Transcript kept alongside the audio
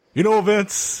You know,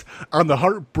 Vince, I'm the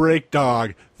Heartbreak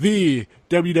Dog, the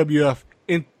WWF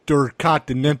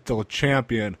Intercontinental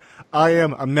Champion. I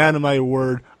am a man of my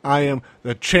word. I am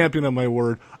the champion of my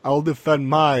word. I will defend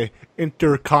my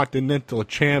Intercontinental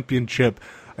Championship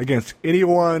against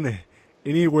anyone,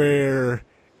 anywhere,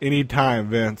 anytime,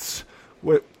 Vince.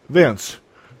 Wait, Vince,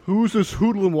 who's this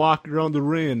hoodlum walking around the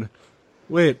ring?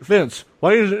 Wait, Vince,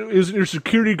 why isn't your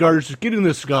security guards just getting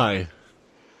this guy?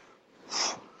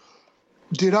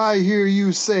 Did I hear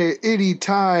you say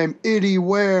anytime,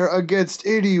 anywhere against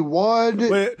anyone?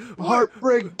 Wait,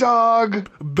 Heartbreak Dog.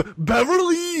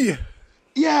 Beverly!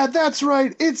 Yeah, that's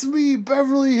right. It's me,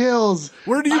 Beverly Hills.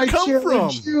 Where do you come from? I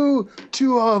challenge you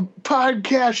to a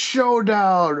podcast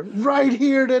showdown right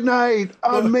here tonight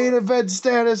on Main Event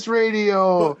Status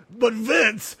Radio. But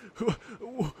Vince,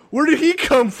 where did he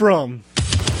come from?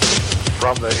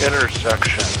 From the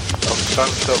intersection of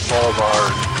Sunset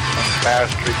Boulevard and Bass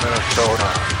Street, Minnesota,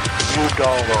 you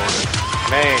downloaded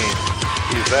Main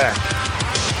Event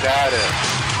Status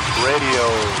Radio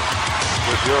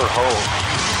with your host,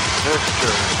 Mr.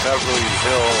 Beverly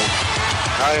Hills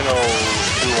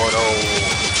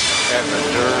 90210 and the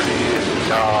Dirty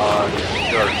Dog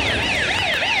Dirty.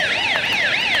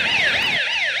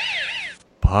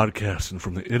 Podcasting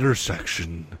from the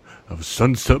intersection of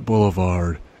Sunset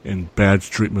Boulevard and Bad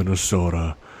Street,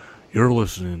 Minnesota, you're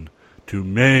listening to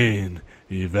Main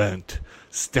Event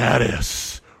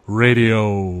Status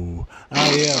Radio.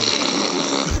 I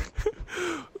am.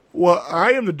 Well,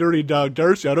 I am the Dirty Dog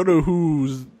Darcy. I don't know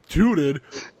who's Tutor,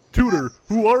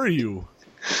 who are you?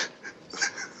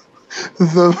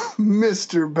 The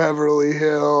Mr. Beverly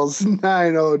Hills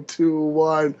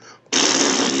 9021.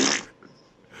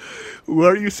 Why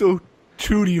are you so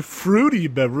tutti fruity,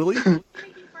 Beverly?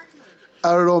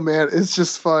 I don't know, man. It's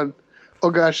just fun. Oh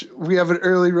gosh, we have an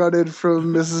early run-in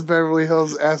from Mrs. Beverly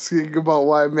Hills asking about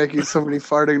why I'm making so many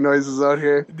farting noises out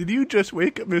here. Did you just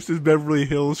wake up Mrs. Beverly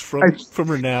Hills from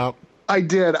her nap? I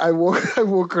did. I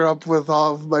woke her up with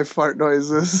all of my fart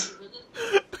noises.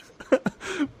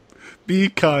 Be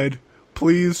kind.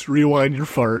 Please rewind your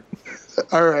fart.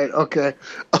 All right, okay.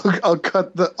 I'll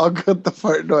cut the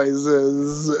fart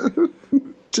noises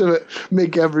to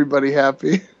make everybody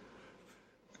happy.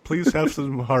 Please have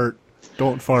some heart.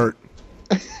 Don't fart.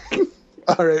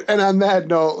 All right, and on that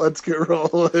note, let's get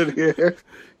rolling here.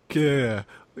 Yeah.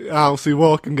 Obviously,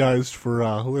 welcome, guys, for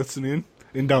listening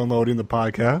and downloading the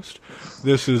podcast.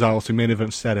 This is obviously Main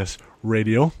Event Status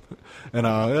Radio. And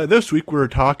this week we're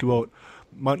talking about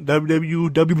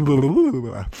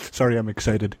Sorry, I'm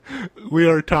excited. We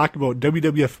are talking about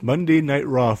WWF Monday Night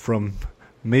Raw from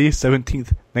May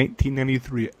 17th,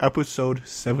 1993, episode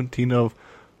 17 of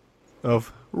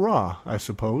Raw, I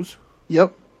suppose.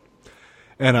 Yep.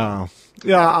 And I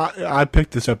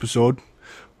picked this episode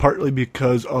partly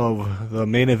because of the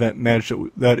main event match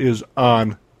that is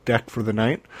on deck for the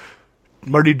night.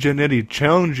 Marty Jannetty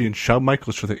challenging Shawn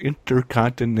Michaels for the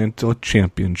Intercontinental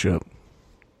Championship.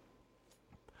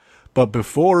 But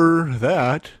before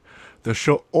that, the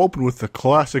show opened with the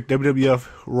classic WWF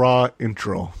Raw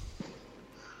intro.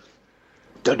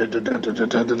 Woo,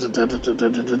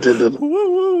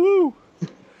 woo,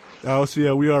 woo. So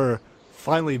yeah, we are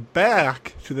finally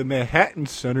back to the Manhattan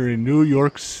Center in New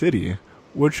York City,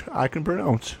 which I can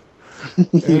pronounce.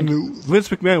 And Vince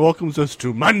McMahon welcomes us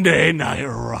to Monday Night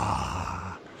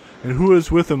Raw. And who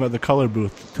is with him at the color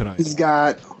booth tonight? He's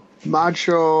got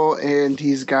Macho and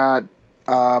he's got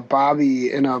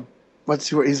Bobby in a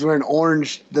he's wearing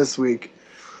orange this week.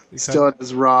 Still in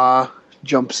his Raw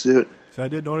jumpsuit. So I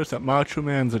did notice that Macho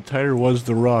Man's attire was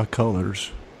the Raw colors.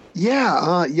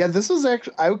 Yeah, this was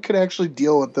actually, I could actually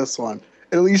deal with this one.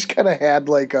 It at least kind of had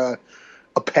like a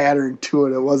pattern to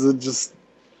it. It wasn't just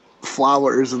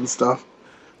flowers and stuff.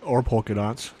 Or polka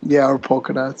dots. Yeah, or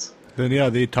polka dots. Then, yeah,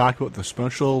 they talked about the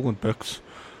Special Olympics.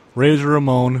 Razor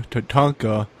Ramon,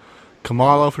 Tatanka,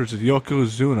 Kamala versus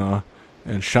Yokozuna,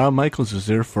 and Shawn Michaels is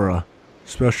there for a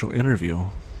special interview.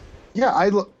 Yeah, I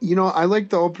like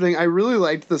the opening. I really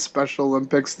liked the Special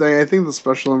Olympics thing. I think the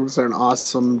Special Olympics are an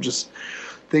awesome just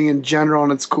thing in general,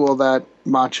 and it's cool that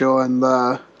Macho and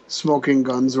the Smoking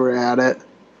Guns were at it.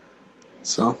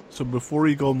 So before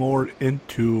we go more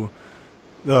into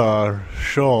the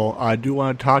show, I do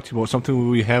want to talk to you about something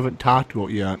we haven't talked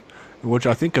about yet, which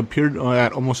I think appeared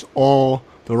at almost all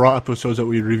the Raw episodes that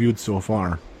we reviewed so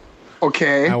far.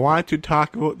 Okay. I want to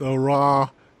talk about the Raw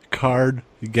card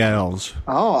gals.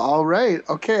 Oh, all right.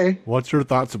 Okay. What's your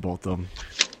thoughts about them?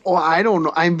 Well, I don't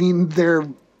know. I mean, they're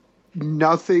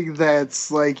nothing that's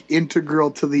like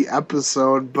integral to the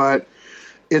episode, but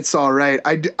it's all right.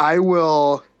 I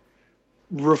will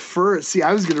refer. See,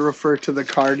 I was going to refer to the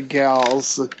card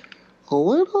gals a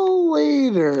little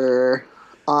later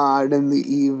on in the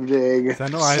evening. I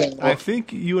know. I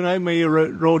think you and I may have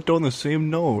wrote down the same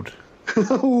note.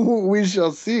 We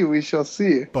shall see. We shall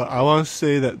see. But I want to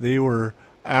say that they were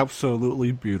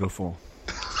absolutely beautiful.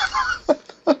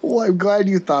 Well, I'm glad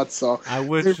you thought so. I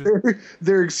wish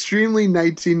they're extremely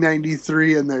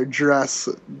 1993 in their dress.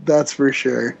 That's for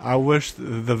sure. I wish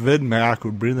the VidMac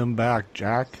would bring them back,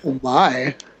 Jack. Oh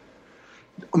my!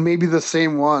 Maybe the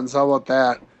same ones. How about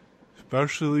that?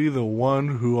 Especially the one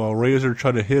who Razor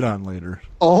tried to hit on later.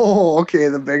 Oh, okay,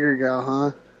 the bigger gal,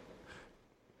 huh?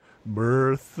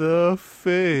 Bertha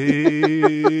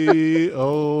Faye,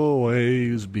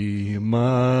 always be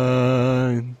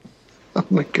mine. Oh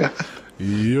my god.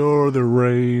 You're the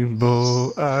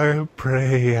rainbow I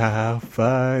pray I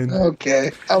find.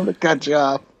 Okay, I'm gonna cut you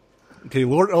off. Okay,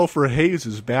 Lord Alfred Hayes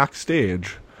is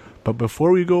backstage. But before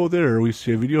we go there, we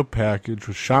see a video package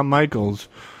with Shawn Michaels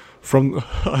from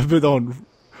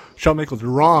Shawn Michaels'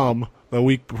 ROM the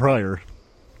week prior.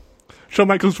 Shawn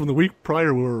Michaels from the week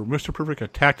prior where Mr. Perfect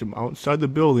attacked him outside the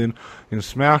building and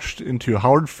smashed into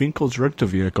Howard Finkel's rental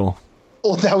vehicle.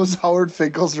 Oh, that was Howard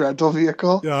Finkel's rental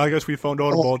vehicle? Yeah, I guess we found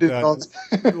out about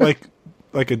that.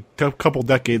 like a couple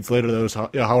decades later, that was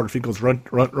Howard Finkel's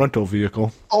rental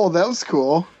vehicle. Oh, that was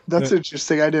cool. That's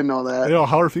interesting. I didn't know that.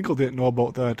 Howard Finkel didn't know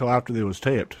about that until after it was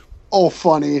taped. Oh,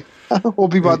 funny. We'll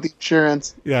be about the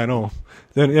insurance. Yeah, I know.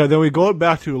 Then we go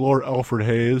back to Lord Alfred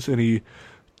Hayes, and he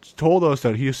told us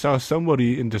that he saw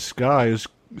somebody in disguise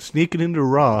sneaking into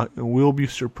Raw, and we'll be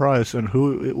surprised on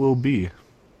who it will be.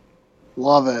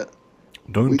 Love it.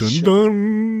 Dun, dun,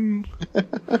 dun.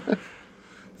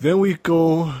 Then we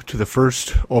go to the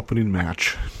first opening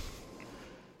match.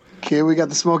 Okay, we got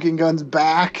the Smoking Guns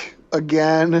back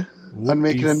again. On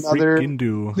making another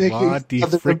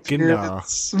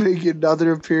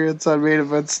appearance on Main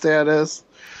Event Status.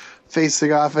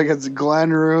 Facing off against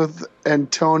Glenn Ruth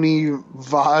and Tony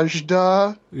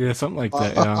Vajda. Yeah, something like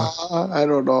that, yeah. I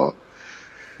don't know.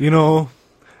 You know,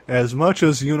 as much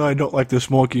as you and I don't like the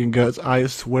Smoking Guns, I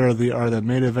swear they are the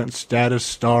Main Event Status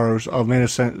stars of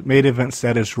Main Event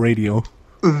Status Radio.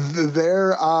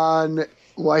 They're on,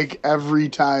 like, every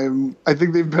time. I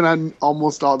think they've been on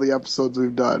almost all the episodes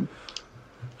we've done.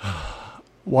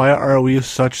 Why are we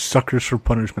such suckers for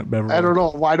punishment, Beverly? I don't know.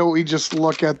 Why don't we just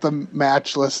look at the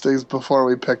match listings before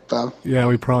we pick them? Yeah,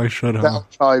 we probably should have. That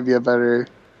would probably be a better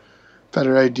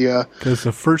idea. Because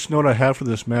the first note I have for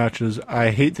this match is I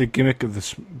hate the gimmick of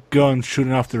the guns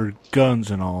shooting off their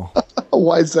guns and all.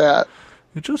 Why's that?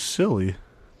 It's just silly.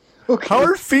 Okay.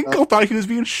 Howard Finkel thought he was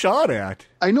being shot at.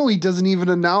 I know he doesn't even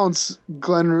announce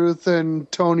Glenn Ruth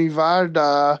and Tony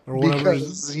Varda or whatever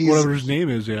his name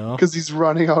is, yeah. Because he's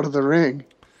running out of the ring.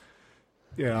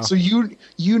 Yeah. So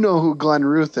you know who Glenn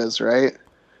Ruth is, right?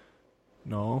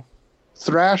 No.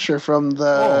 Thrasher from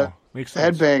the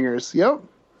Headbangers. Yep.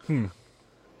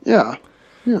 Yeah.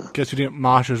 Guess he didn't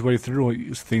mosh his way through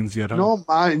these things yet, huh?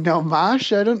 No,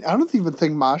 Mosh. I don't even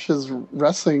think Mosh is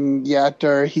wrestling yet,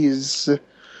 or he's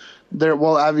there.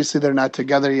 Well, obviously they're not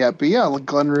together yet, but yeah,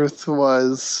 Glenn Ruth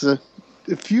was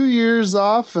a few years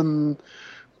off, and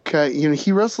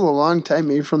he wrestled a long time,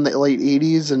 maybe from the late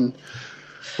 '80s, and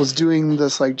was doing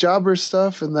this like jobber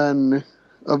stuff, and then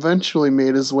eventually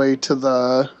made his way to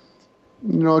the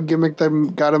gimmick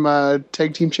that got him a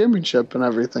tag team championship and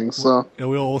everything. So and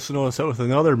we'll also notice that with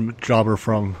another jobber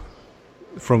from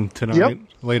tonight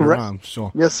later on.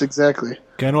 So yes, exactly.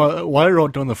 Okay, I know why I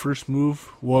wrote down the first move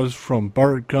was from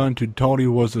Bart Gunn to Tony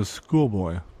was a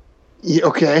schoolboy. Yeah,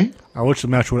 okay. I wish the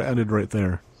match would have ended right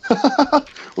there.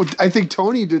 Well, I think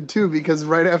Tony did too, because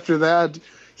right after that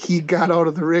he got out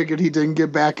of the ring and he didn't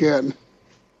get back in.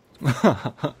 If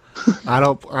I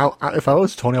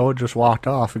was Tony, I would have just walked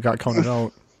off and got counted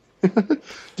out.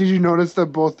 Did you notice that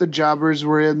both the jobbers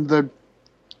were in the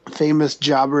famous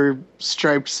jobber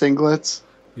striped singlets?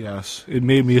 Yes, it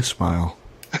made me smile.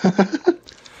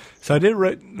 So I did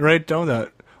write down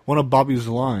that one of Bobby's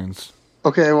lines.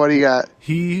 Okay, what do you got?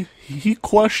 He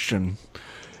questioned,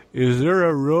 is there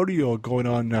a rodeo going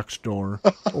on next door?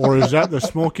 Or is that the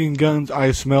Smoking Guns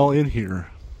I smell in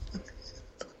here?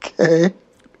 Okay.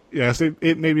 Yes,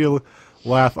 it made me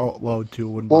laugh out loud too.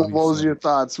 What was your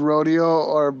thoughts? Rodeo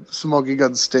or Smoking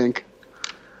Guns stink?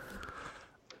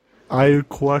 I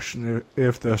question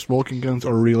if the Smoking Guns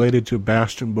are related to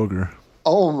Bastion Booger.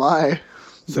 Oh my.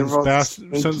 Since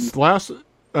the last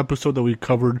episode that we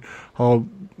covered, how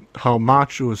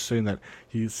Macho was saying that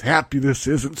he's happy this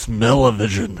isn't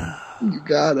Smell-O-Vision. You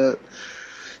got it.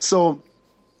 So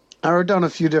I wrote down a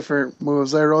few different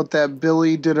moves. I wrote that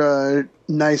Billy did a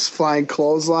nice flying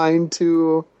clothesline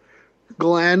to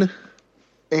Glenn,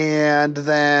 and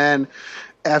then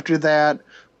after that,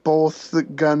 both the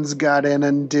Guns got in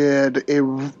and did a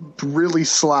really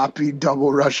sloppy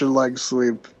double Russian leg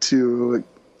sweep to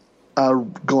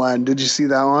Glenn. Did you see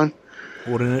that one?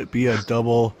 Wouldn't it be a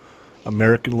double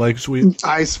American leg sweep?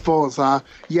 I suppose, huh?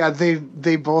 Yeah,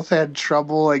 they both had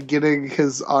trouble like getting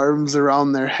his arms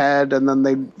around their head, and then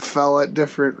they fell at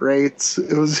different rates.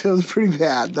 It was pretty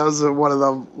bad. That was one of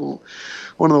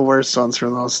the worst ones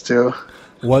from those two.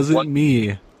 Was it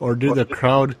me, or did the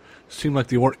crowd seem like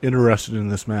they weren't interested in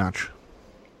this match?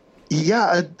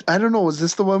 Yeah, I don't know. Was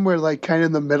this the one where like kind of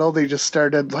in the middle they just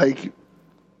started like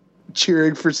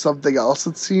cheering for something else?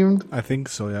 It seemed. I think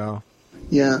so, yeah.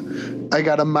 Yeah, I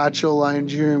got a Macho line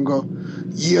cheer him go,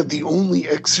 yeah, the only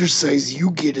exercise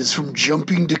you get is from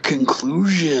jumping to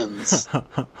conclusions.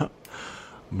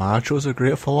 Macho's a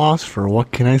great philosopher.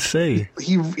 What can I say?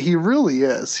 He really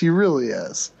is. He really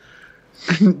is.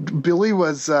 Billy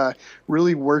was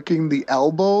really working the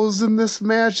elbows in this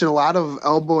match, and a lot of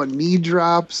elbow and knee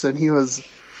drops, and he was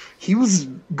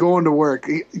going to work.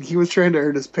 He was trying to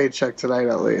earn his paycheck tonight,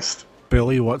 at least.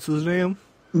 Billy, what's his name?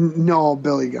 No,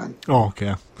 Billy Gunn. Oh,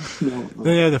 okay. No.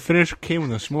 Yeah, the finish came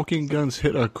when the Smoking Guns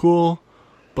hit a cool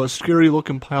but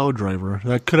scary-looking pile driver.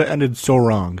 That could have ended so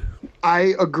wrong.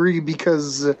 I agree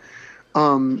because,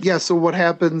 so what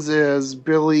happens is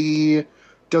Billy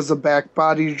does a back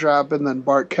body drop and then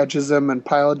Bart catches him and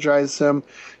pile drives him.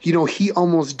 You know, he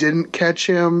almost didn't catch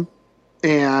him,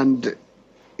 and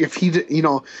if he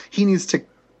needs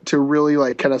to really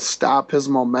like kind of stop his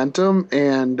momentum,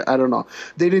 and I don't know.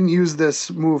 They didn't use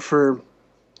this move for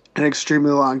an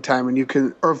extremely long time,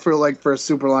 for a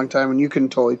super long time, and you can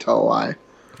totally tell why.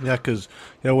 Yeah, because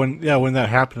when that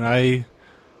happened, I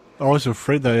was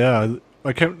afraid that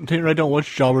I can't write down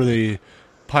which jobber they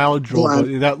pile drove,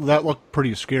 but that looked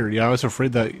pretty scary. Yeah, I was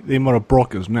afraid that they might have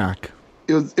broke his neck.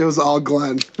 It was all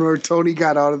Glenn. Remember, Tony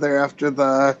got out of there after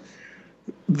the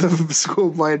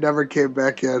schoolboy never came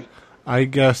back in. I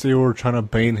guess they were trying to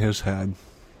bane his head.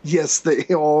 Yes,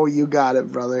 you got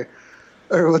it, brother.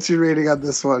 Or what's your rating on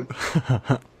this one?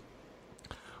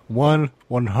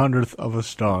 1/100th of a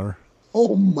star.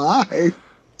 Oh my!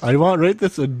 I want to rate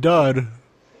this a dud,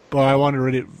 but I want to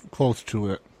rate it close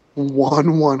to it.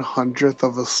 1/100th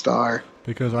of a star.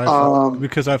 Because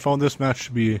I found this match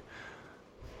to be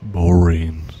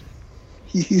boring.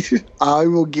 I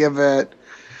will give it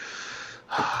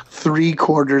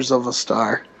 3/4 of a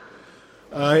star.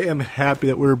 I am happy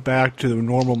that we're back to the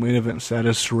normal main event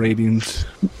status ratings.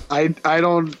 I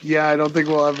don't think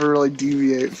we'll ever really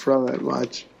deviate from it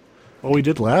much. Well, we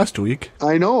did last week.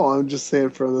 I know, I'm just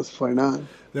saying from this point on.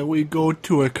 Then we go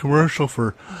to a commercial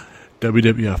for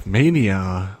WWF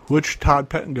Mania, which Todd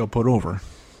Pettengill put over.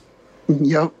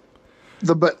 Yep.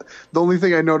 But the only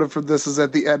thing I noted from this is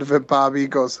at the end of it, Bobby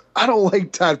goes, I don't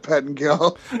like Todd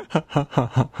Pettengill.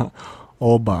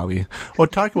 Oh, Bobby. Well,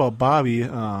 talk about Bobby.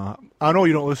 I know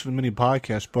you don't listen to many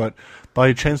podcasts, but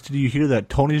by chance did you hear that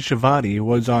Tony Schiavone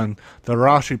was on the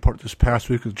Ross Report this past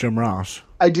week with Jim Ross?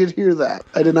 I did hear that.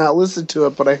 I did not listen to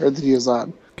it, but I heard that he was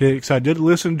on. Okay, because I did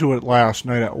listen to it last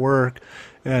night at work,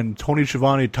 and Tony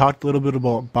Schiavone talked a little bit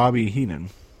about Bobby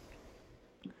Heenan.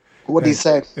 What did he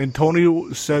say? And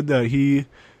Tony said that he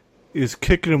is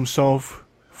kicking himself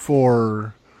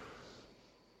for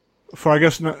I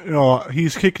guess,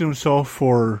 he's kicking himself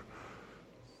for,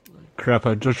 crap,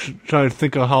 I just trying to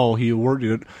think of how he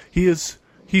worded it.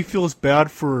 He feels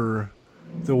bad for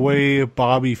the way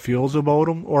Bobby feels about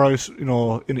him, or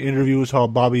in interviews how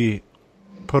Bobby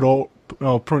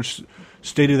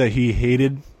stated that he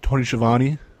hated Tony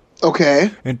Schiavone. Okay.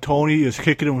 And Tony is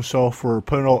kicking himself for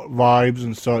putting out vibes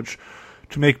and such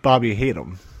to make Bobby hate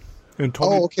him. And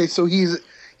Tony, okay, so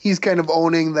he's kind of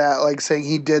owning that, like saying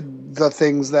he did the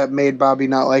things that made Bobby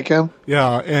not like him.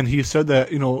 Yeah, and he said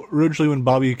that, originally when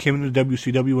Bobby came into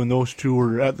WCW and those two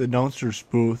were at the announcer's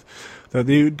booth, that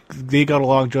they got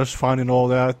along just fine and all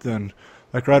that. Then,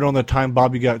 like right around the time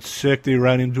Bobby got sick, they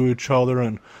ran into each other,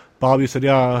 and Bobby said,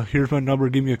 yeah, here's my number,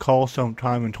 give me a call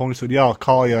sometime. And Tony said, yeah, I'll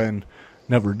call you, and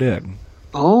never did.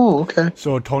 Oh, okay.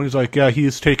 So Tony's like, yeah,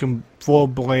 he's taking full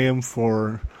blame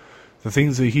for the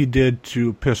things that he did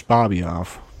to piss Bobby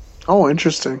off. Oh,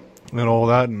 interesting. And all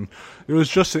that, and it was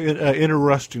just an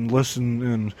interesting listen,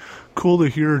 and cool to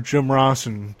hear Jim Ross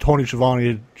and Tony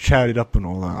Schiavone chatted up and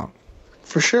all that.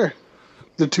 For sure.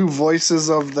 The two voices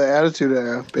of the Attitude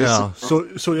Era, basically.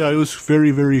 Yeah, so yeah, it was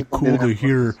very, very cool to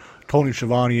hear Tony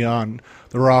Schiavone on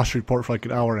the Ross Report for like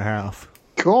an hour and a half.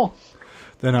 Cool.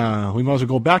 then we might as well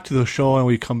go back to the show, and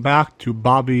we come back to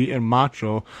Bobby and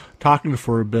Macho talking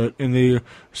for a bit, and they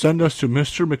send us to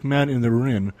Mr. McMahon in the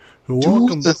ring, who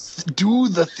welcomes... Do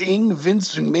the thing,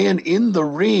 Vince McMahon in the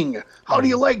ring. How do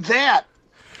you like that?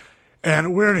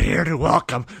 And we're here to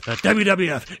welcome the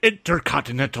WWF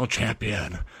Intercontinental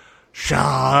Champion,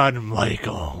 Shawn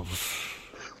Michaels.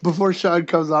 Before Shawn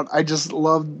comes out, I just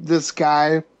love this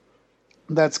guy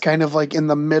that's kind of like in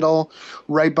the middle,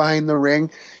 right behind the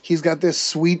ring. He's got this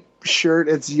sweet shirt.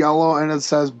 It's yellow, and it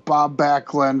says Bob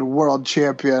Backlund, World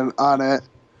Champion on it.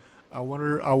 I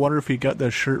wonder if he got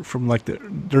that shirt from like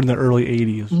during the early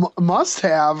 80s. Must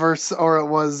have, or it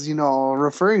was,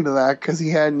 referring to that because he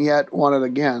hadn't yet won it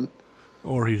again.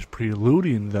 Or he's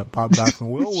preluding that Bob Backlund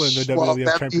will win the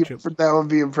WWF Championship. That would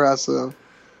be impressive.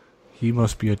 He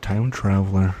must be a time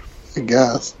traveler. I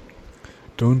guess.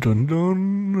 Dun dun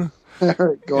dun.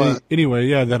 Go on. Anyway,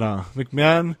 yeah, then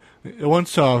McMahon,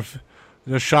 once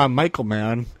the Shawn Michael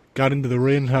man got into the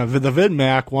ring, the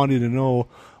VidMac wanted to know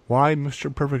why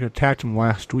Mr. Perfect attacked him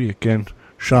last week, and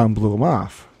Shawn blew him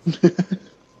off.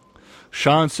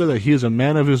 Shawn said that he is a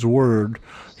man of his word.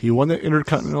 He won the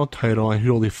Intercontinental title, and he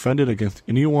will defend it against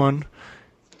anyone,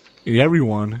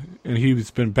 everyone, and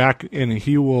he's been back, and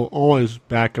he will always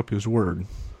back up his word.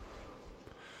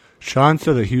 Shawn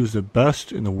said that he was the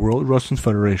best in the World Wrestling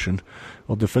Federation,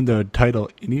 will defend the title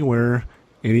anywhere,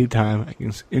 anytime,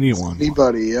 against anyone.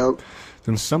 Anybody, yep.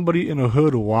 Then somebody in a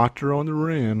hood walked around the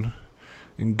ring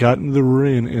and got into the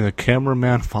ring, and the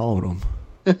cameraman followed him.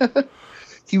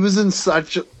 He was in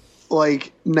such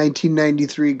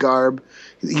 1993 garb.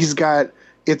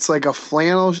 It's like a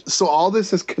flannel. So all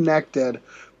this is connected,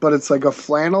 but it's like a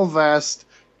flannel vest,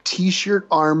 t-shirt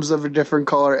arms of a different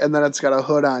color, and then it's got a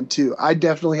hood on too. I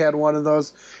definitely had one of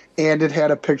those, and it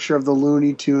had a picture of the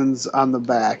Looney Tunes on the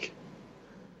back.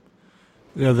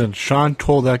 Yeah, then Shawn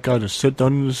told that guy to sit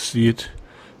down in his seat,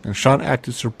 and Shawn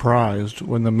acted surprised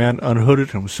when the man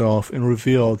unhooded himself and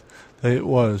revealed that it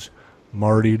was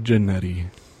Marty Jannetty.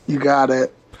 You got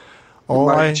it. All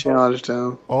I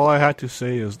had to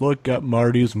say is, look at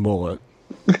Marty's mullet.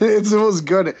 It was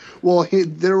good. Well,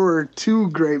 there were two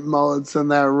great mullets in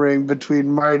that ring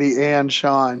between Marty and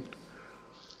Shawn.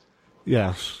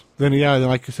 Yes. Then,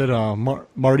 like I said,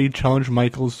 Marty challenged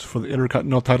Michaels for the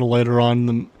Intercontinental title later on in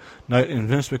the night, and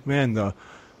Vince McMahon,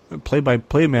 the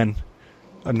play-by-play man,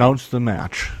 announced the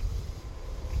match.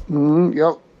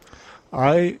 Yep.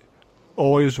 I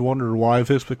always wondered why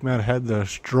Vince McMahon had the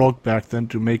stroke back then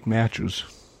to make matches.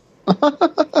 I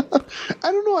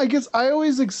don't know. I guess I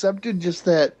always accepted just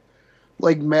that,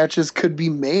 matches could be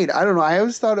made. I don't know. I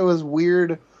always thought it was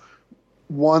weird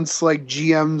once,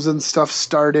 GMs and stuff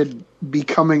started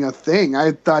becoming a thing.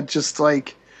 I thought just,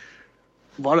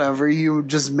 whatever, you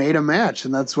just made a match,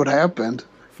 and that's what happened.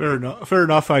 Fair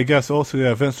enough, I guess. Also,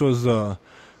 yeah, Vince was a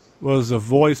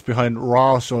voice behind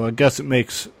Raw, so I guess it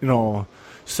makes,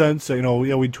 sense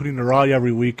that, we tune into Raw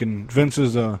every week, and Vince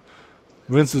is the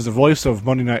voice of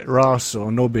Monday Night Raw, so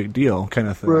no big deal, kind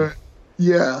of thing. Right.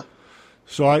 Yeah.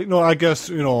 So I guess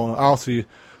obviously,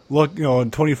 look,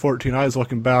 in 2014, I was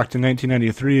looking back to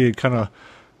 1993, it kind of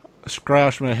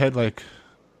scratched my head,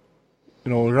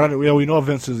 we know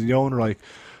Vince is the owner,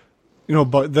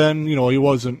 but then he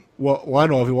wasn't. Well, I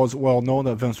don't know if he wasn't well known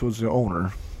that Vince was the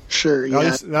owner. Sure,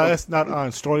 yeah. That's not on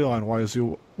storyline wise.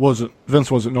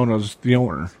 Vince wasn't known as the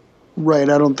owner. Right,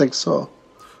 I don't think so.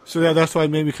 So yeah, that's why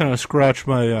it made me kind of scratch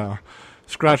my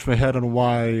head on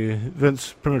why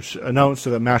Vince pretty much announced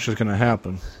that match is going to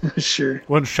happen. Sure.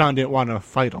 When Shawn didn't want to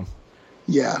fight him.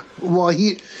 Yeah. Well,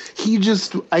 I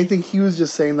think he was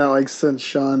just saying that since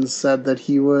Shawn said that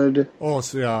he would. Oh,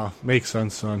 so yeah, makes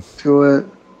sense, son. Do it.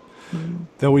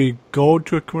 Then we go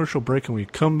to a commercial break and we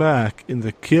come back, and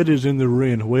the Kid is in the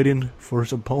ring waiting for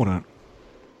his opponent.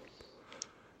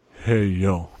 Hey,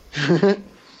 yo.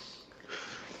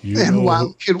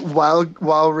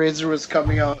 While Razor was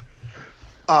coming out,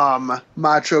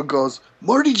 Macho goes,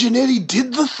 Marty Jannetty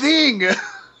did the thing.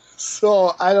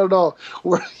 So I don't know.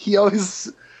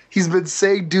 He's been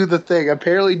saying do the thing.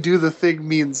 Apparently do the thing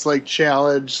means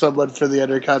challenge someone for the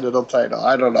Intercontinental title.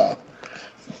 I don't know.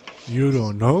 You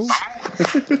don't know?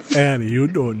 And you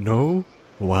don't know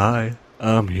why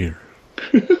I'm here.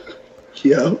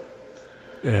 Yeah.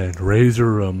 And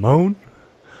Razor Ramon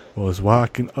was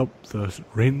walking up the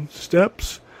ring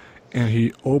steps, and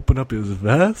he opened up his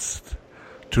vest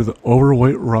to the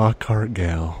overweight rock hard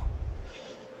gal,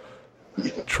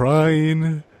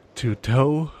 trying to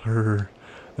tell her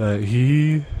that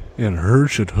he and her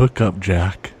should hook up,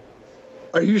 Jack.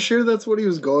 Are you sure that's what he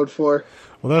was going for?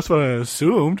 Well, that's what I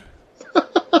assumed.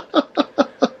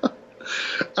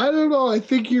 I don't know. know. I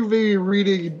think you're maybe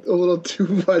reading a little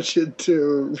too much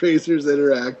into Razor's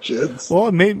interactions. Well,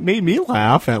 it made me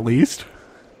laugh, at least.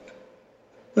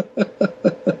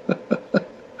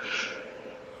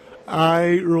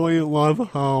 I really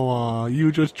love how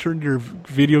you just turned your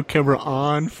video camera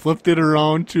on, flipped it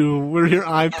around to where your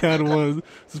iPad was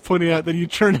pointing at, then you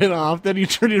turned it off, then you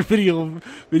turned your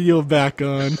video back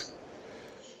on.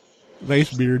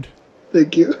 Nice beard.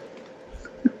 Thank you.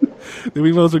 Then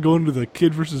we also go into the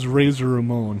Kid versus Razor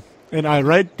Ramon. And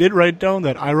I did write down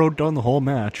that I wrote down the whole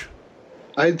match.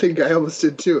 I think I almost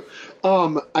did too.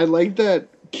 I like that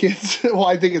kids. Well,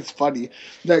 I think it's funny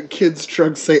that kids'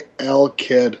 trucks say "L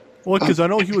Kid." Well, because I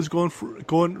know he was going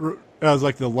as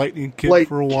like the Lightning Kid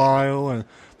for a while, and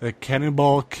the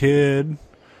Cannonball Kid.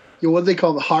 You know what they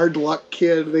call the Hard Luck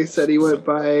Kid? They said he went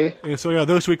by. And so yeah,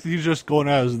 this week he's just going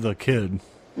as the Kid.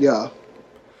 Yeah.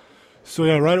 So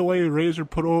yeah, right away Razor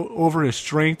put over his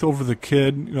strength over the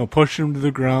Kid, pushed him to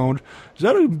the ground. Is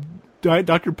that a Diet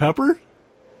Dr. Pepper?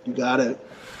 You got it.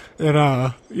 And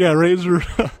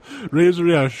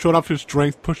Razor showed off his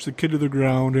strength, pushed the Kid to the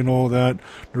ground and all that.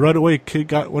 And right away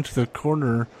Kid went to the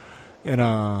corner,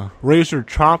 and Razor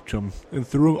chopped him and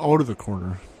threw him out of the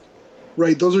corner.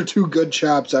 Right, those are two good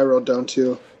chops I wrote down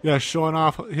too. Yeah, showing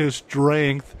off his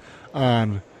strength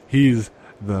on he's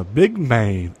the big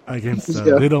man against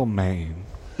the little man.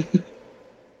 And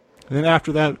then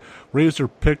after that, Razor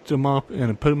picked him up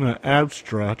and put him in an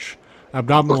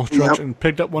abdominal stretch, and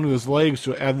picked up one of his legs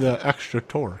to add the extra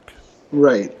torque.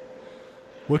 Right.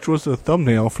 Which was the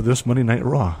thumbnail for this Monday Night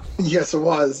Raw. Yes, it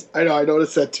was. I know. I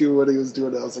noticed that too when he was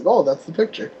doing it. I was like, oh, that's the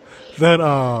picture. Then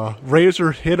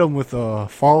Razor hit him with a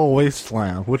fall away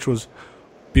slam, which was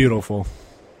beautiful.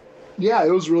 Yeah, it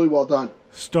was really well done.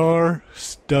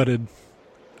 Star-studded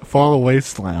fall away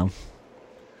slam.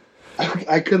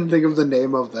 I couldn't think of the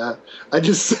name of that. I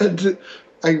just said,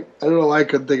 I don't know why I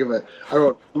couldn't think of it. I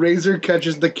wrote, Razor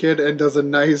catches the Kid and does a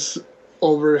nice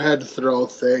overhead throw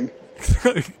thing.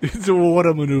 What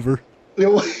a maneuver.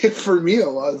 For me,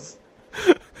 it was.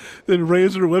 Then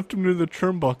Razor whipped him to the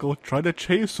turnbuckle, tried to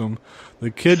chase him.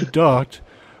 The Kid ducked.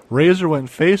 Razor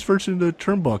went face first into the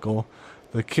turnbuckle.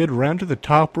 The Kid ran to the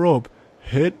top rope,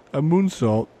 hit a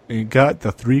moonsault, and got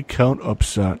the 3 count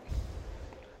upset.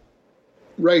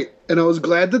 Right, and I was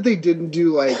glad that they didn't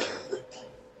do, like,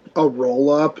 a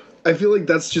roll-up. I feel like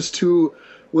that's just too...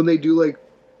 When they do, like,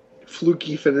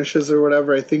 fluky finishes or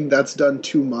whatever, I think that's done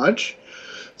too much.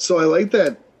 So I like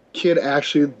that Kid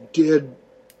actually did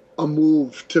a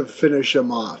move to finish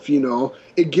him off,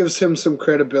 It gives him some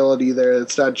credibility there.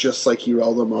 It's not just like he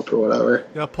rolled him up or whatever.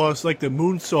 Yeah, plus, like, the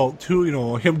moonsault,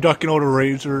 too, him ducking out of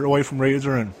Razor, away from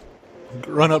Razor, and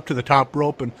run up to the top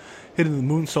rope and hitting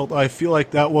the moonsault. I feel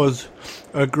like that was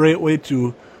a great way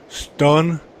to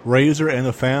stun Razor and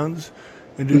the fans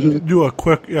and do a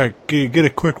quick, get a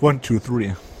quick 1, 2,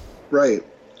 3. Right.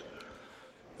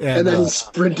 And then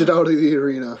sprinted out of the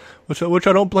arena. Which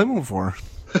I don't blame him for.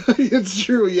 It's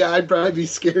true, yeah, I'd probably be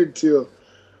scared too.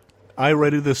 I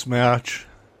rated this match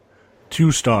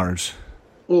 2 stars.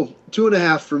 Well,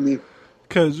 2.5 for me.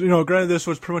 Because, granted this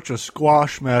was pretty much a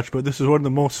squash match, but this is one of the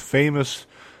most famous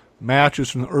matches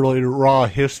from the early Raw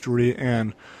history,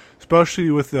 and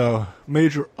especially with the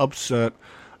major upset,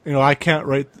 I can't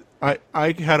rate... I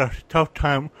had a tough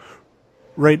time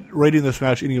rating this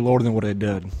match any lower than what I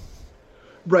did.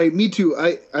 Right, me too.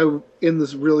 I in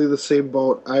this really the same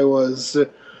boat. I was,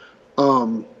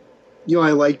 I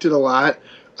liked it a lot.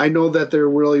 I know that there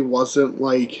really wasn't,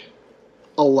 like,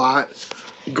 a lot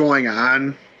going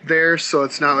on there, so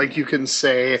it's not like you can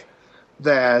say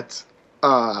that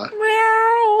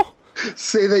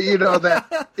say that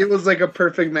that it was like a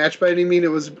perfect match by any means.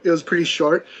 It was pretty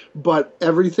short, but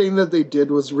everything that they did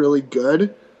was really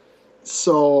good.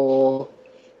 So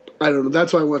I don't know,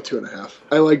 that's why I went 2.5.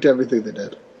 I liked everything they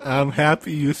did. I'm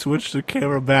happy you switched the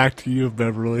camera back to you,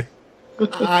 Beverly.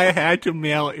 I had to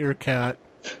meow at your cat.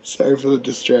 Sorry for the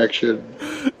distraction.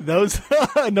 That was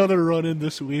another run-in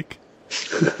this week.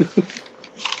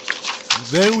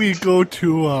 Then we go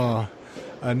to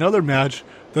another match,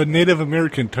 the Native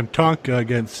American Tatanka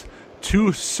against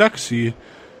Too Sexy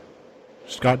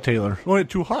Scott Taylor. Oh,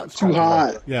 Too Hot Scott Too Taylor.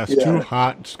 Hot. Yes, Yeah. Too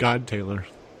Hot Scott Taylor.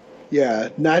 Yeah,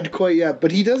 not quite yet,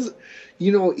 but he does,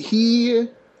 I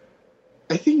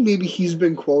think maybe he's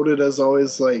been quoted as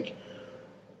always, like,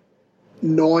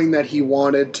 knowing that he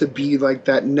wanted to be, like,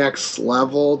 that next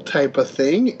level type of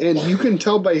thing, and you can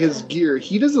tell by his gear,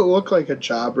 he doesn't look like a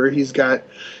jobber. He's got,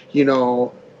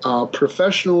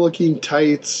 professional-looking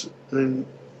tights, and,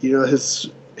 his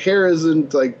hair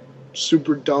isn't, like,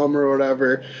 super dumb or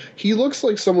whatever. He looks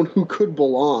like someone who could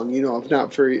belong, if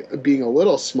not for being a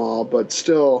little small, but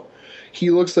still, he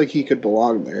looks like he could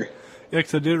belong there. Yeah,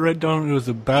 because I did write down it was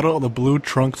the Battle of the Blue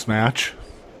Trunks match.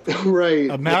 Right.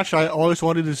 A match I always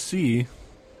wanted to see.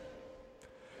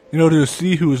 To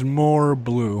see who was more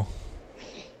blue.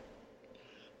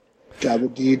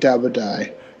 Dabba dee, dabba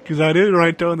die. Because I did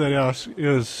write down that it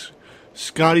was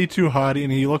Scotty 2 Hotty,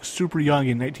 and he looked super young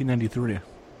in 1993.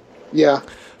 Yeah.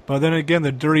 But then again,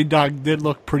 the Dirty Dog did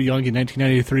look pretty young in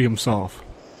 1993 himself.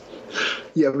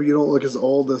 Yeah, but you don't look as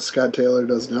old as Scott Taylor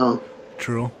does now.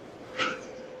 True.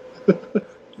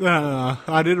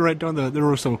 I did write down that there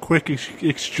were some quick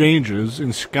exchanges,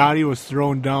 and Scotty was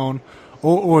thrown thrown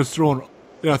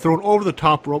over the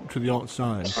top rope to the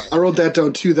outside. I wrote that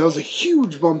down too. That was a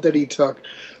huge bump that he took.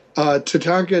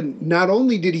 Tatanka, not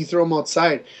only did he throw him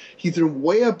outside, he threw him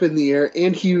way up in the air,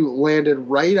 and he landed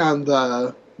right on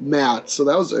the mat. So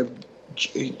that was a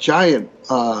giant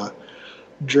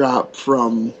drop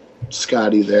from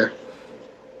Scotty there.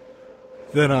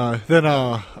 Then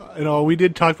we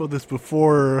did talk about this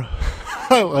before.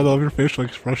 I love your facial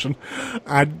expression.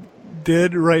 I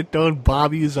did write down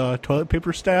Bobby's toilet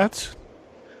paper stats.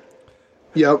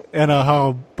 Yep. And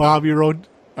how Bobby wrote,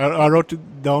 I wrote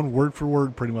it down word for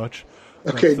word, pretty much.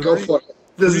 Okay, go for it.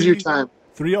 This is your time.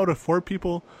 3 out of 4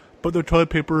 people put their toilet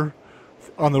paper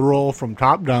on the roll from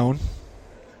top down.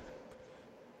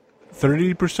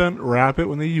 30% wrap it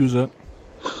when they use it.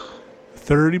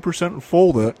 30%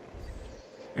 fold it.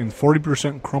 And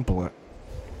 40% crumple it.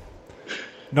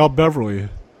 Now, Beverly,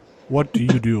 what do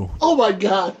you do? Oh my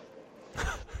God!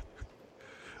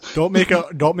 Don't make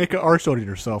a arse out of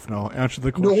yourself now. Answer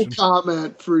the question. No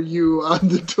comment for you on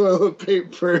the toilet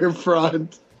paper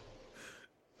front.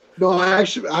 No,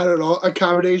 actually, I don't know. A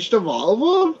combination of all of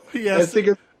them. Yes. I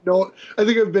think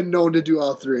I've been known to do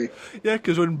all 3. Yeah,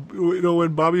 because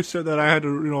when Bobby said that I had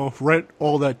to write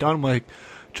all that down, I'm like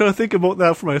trying to think about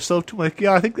that for myself too. I'm like,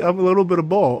 yeah, I think I'm a little bit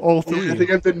of all 3. Yeah, I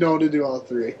think I've been known to do all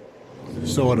 3.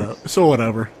 So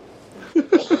whatever.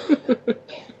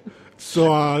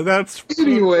 So that's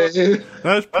anyway.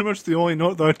 That's pretty much the only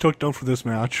note that I took down for this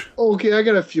match. Okay, I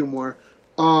got a few more.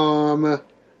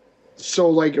 So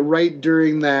like right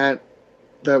during and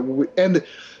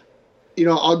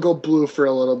I'll go blue for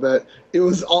a little bit. It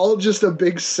was all just a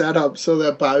big setup so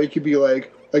that Bobby could be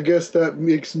like, I guess that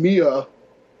makes me a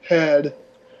head.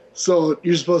 So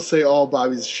you're supposed to say, "Oh,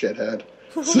 Bobby's a shithead."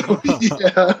 So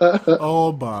yeah.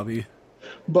 Oh, Bobby.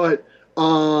 But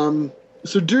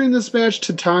so during this match,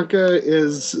 Tatanka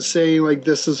is saying like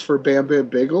this is for Bam Bam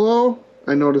Bigelow.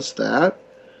 I noticed that.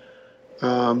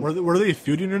 Were they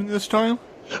feuding in this time?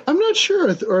 I'm not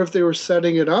sure, or if they were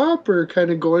setting it up or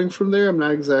kind of going from there. I'm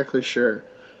not exactly sure.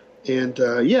 And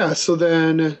so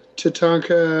then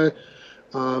Tatanka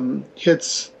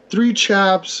hits 3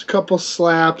 chops, a couple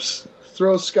slaps,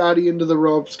 throws Scotty into the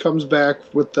ropes, comes back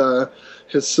with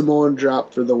his Samoan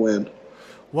drop for the win.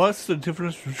 What's the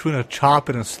difference between a chop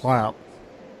and a slap?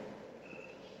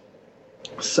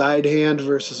 Side hand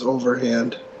versus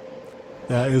overhand.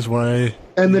 That is why.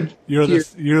 And you're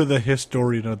the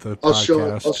historian of the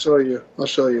podcast. I'll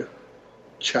show you.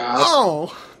 Chop.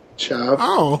 Oh. Chop.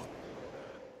 Oh.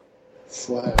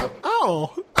 Slap.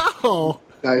 Oh. Oh.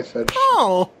 Knife edge.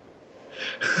 Oh.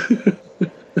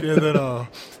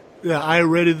 I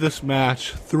rated this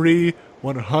match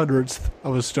 3/100th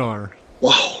of a star.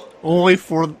 Wow. Only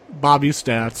for Bobby's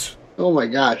stats. Oh my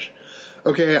gosh.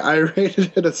 Okay, I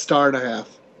rated it 1.5 stars.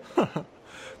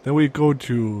 Then we go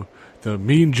to the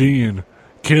Mean Gene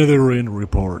King of the Ring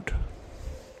report.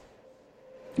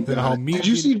 Did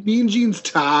you see Mean Gene's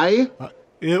tie?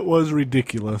 It was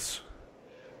ridiculous.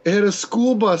 It had a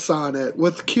school bus on it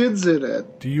with kids in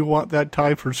it. Do you want that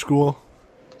tie for school?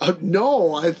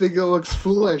 No, I think it looks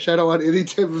foolish. I don't want any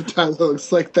type of tie that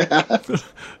looks like that.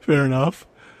 Fair enough.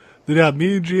 Then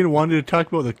Mean Gene wanted to talk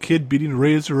about the kid beating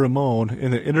Razor Ramon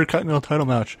in the Intercontinental title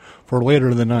match for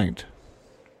later in the night.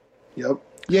 Yep.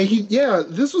 Yeah,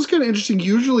 this was kind of interesting.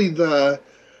 Usually the,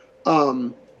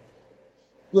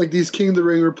 like these King of the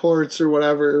Ring reports or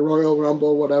whatever, Royal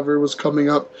Rumble, whatever was coming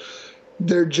up,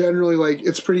 they're generally like,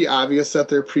 it's pretty obvious that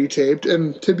they're pre-taped.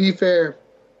 And to be fair,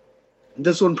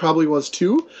 this one probably was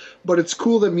too, but it's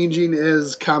cool that Mean Gene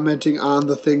is commenting on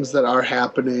the things that are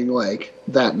happening like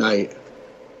that night.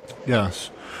 Yes.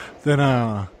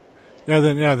 The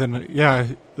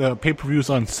pay-per-view's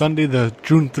on Sunday, the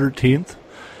June 13th.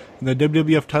 And the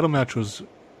WWF title match was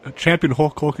champion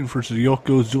Hulk Hogan versus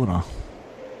Yokozuna.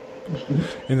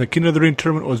 And the King of the Ring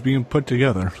tournament was being put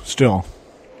together still.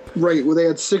 Right, well, they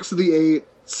had 6 of the 8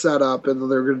 set up, and then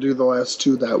they were going to do the last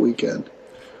 2 that weekend.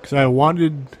 Because I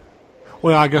wanted...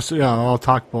 Well, I guess, I'll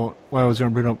talk about what I was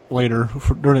going to bring up later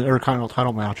during the Intercontinental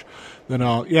title match. Then,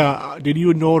 did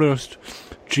you notice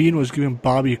Gene was giving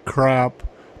Bobby crap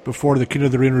before the King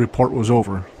of the Ring report was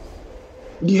over.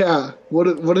 Yeah. What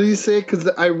did he say? Because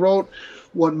I wrote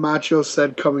what Macho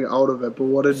said coming out of it, but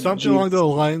what did Something Gene along the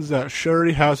lines that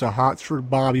Sherry has a hot for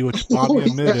Bobby, which Bobby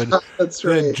admitted. Yeah, that's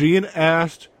right. Then Gene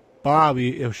asked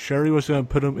Bobby if Sherry was going to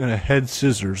put him in a head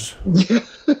scissors.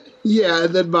 Yeah,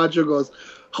 and then Macho goes,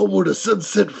 "How about a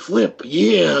sunset flip?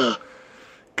 Yeah."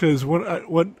 Because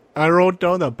when I wrote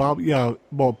down that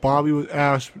Bobby was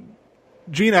asked,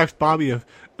 Gene asked Bobby if.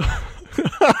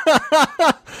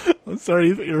 I'm sorry,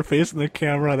 you're facing the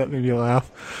camera. That made me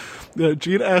laugh.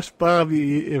 Gene asked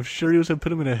Bobby if Sherry was going to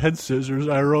put him in a head scissors.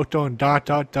 I wrote down ...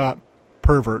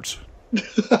 perverts.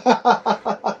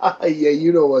 Yeah,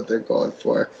 you know what they're going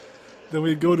for. Then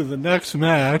we go to the next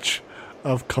match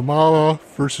of Kamala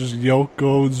versus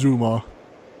Yokozuna.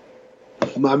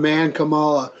 My man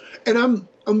Kamala. And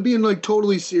I'm being like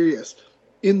totally serious.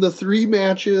 In the 3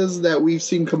 matches that we've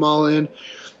seen Kamala in,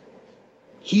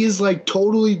 he's like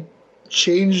totally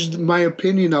changed my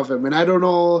opinion of him. And I don't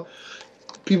know,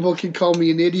 people can call me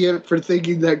an idiot for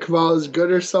thinking that Kamala is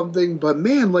good or something, but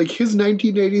man, like his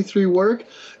 1983 work,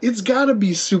 it's gotta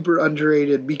be super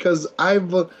underrated because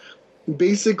I've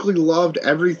basically loved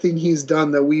everything he's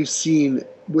done that we've seen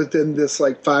within this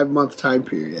like 5-month time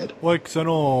period. Like, 'cause I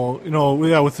know,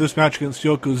 with this match against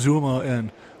Yokozuna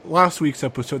and last week's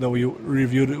episode that we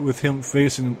reviewed it with him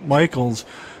facing Michaels,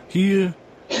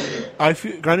 I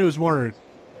feel, granted, it was more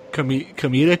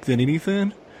comedic than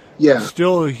anything. Yeah.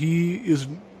 Still, he is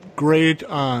great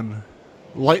on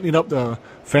lightening up the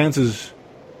fans'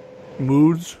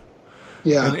 moods.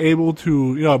 Yeah. And able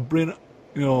to, bring,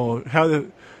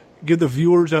 give the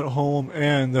viewers at home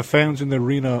and the fans in the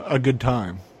arena a good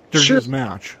time during his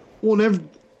match. Well, and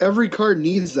every card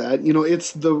needs that.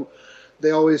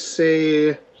 They always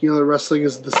say, the wrestling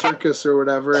is the circus or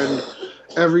whatever, and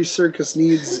every circus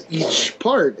needs each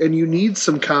part, and you need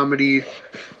some comedy,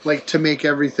 like, to make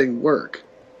everything work.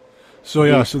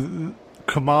 So,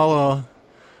 Kamala,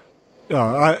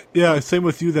 same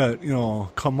with you that,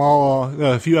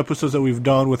 Kamala, a few episodes that we've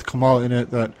done with Kamala in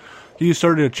it, that he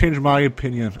started to change my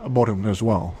opinion about him as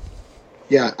well.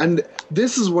 Yeah, and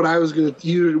this is what I was going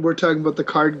to... We're talking about the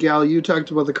card gal. You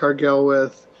talked about the card gal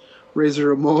with Razor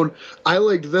Ramon. I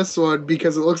liked this one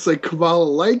because it looks like Kamala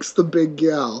likes the big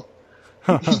gal.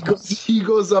 He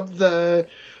goes up the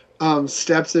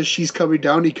steps as she's coming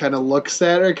down. He kind of looks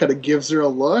at her, kind of gives her a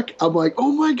look. I'm like,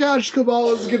 oh my gosh,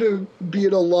 Kamala's going to be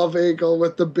in a love angle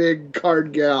with the big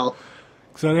card gal.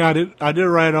 So yeah, I did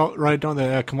write down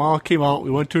that Kamala came out. We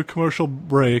went to a commercial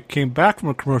break, came back from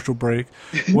a commercial break,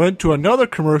 went to another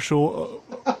commercial,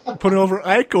 putting over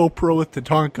Ico Pro with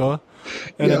Tatanka,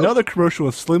 and another commercial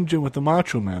with Slim Jim with the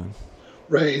Macho Man.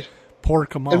 Right. Poor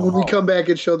Kamala. And when we come back,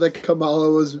 it showed that Kamala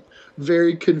was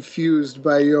very confused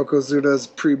by Yokozuna's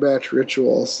pre-match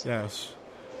rituals. Yes.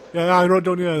 Yeah, I wrote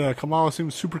down that Kamala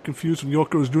seemed super confused when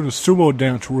Yoko was doing a sumo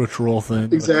dance ritual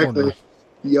thing. Exactly.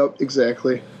 Yep,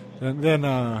 exactly. And then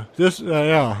this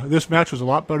match was a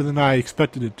lot better than I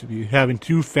expected it to be, having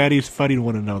two fatties fighting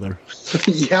one another.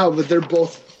 Yeah, but they're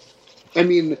both... I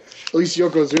mean, at least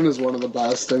Yokozuna's one of the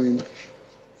best. I mean,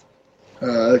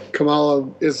 Kamala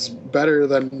is better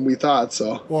than we thought,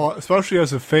 so... Well, especially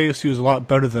as a face, he was a lot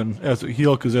better than as a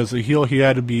heel, because as a heel, he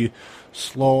had to be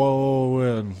slow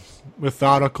and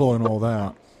methodical and all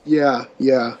that. Yeah.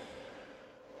 Yep.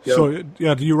 So,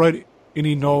 do you write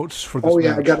any notes for this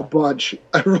match? I got a bunch.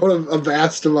 I wrote a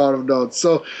vast amount of notes.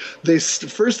 So,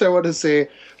 first I want to say,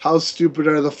 how stupid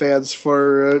are the fans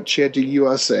for chanting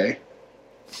USA?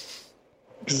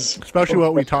 Especially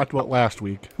what we talked about last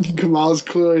week. Kamal's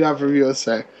clearly not from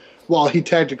USA. Well, he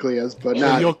technically is, but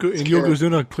not. And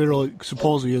Yokozuna clearly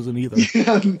supposedly isn't either.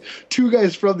 Yeah, two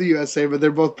guys from the USA, but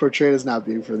they're both portrayed as not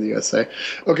being from the USA.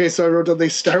 Okay, so I wrote down they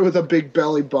start with a big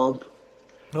belly bump.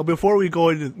 Now, before we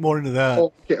go more into that...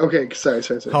 Oh, okay, sorry.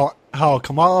 How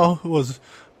Kamala was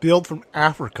built from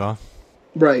Africa.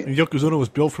 Right. And Yokozuna was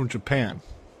built from Japan.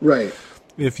 Right.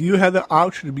 If you had the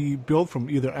option to be built from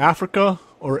either Africa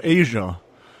or Asia,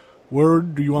 where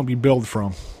do you want to be built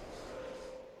from?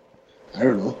 I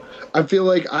don't know. I feel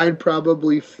like I'd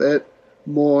probably fit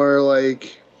more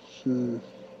like...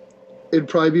 It'd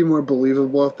probably be more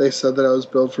believable if they said that I was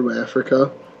built from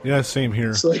Africa. Yeah, same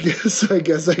here. So I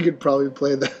guess I could probably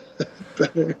play that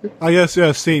better. I guess,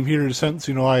 same here in the sense,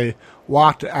 I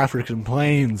walked the African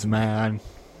plains, man.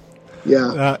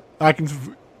 Yeah. I can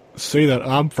say that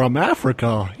I'm from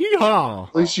Africa. Yeehaw!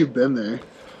 At least you've been there.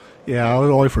 Yeah, I was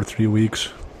only for 3 weeks.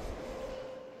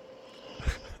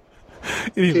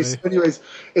 Okay, so anyways,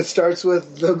 it starts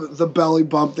with the belly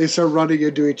bump. They start running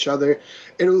into each other.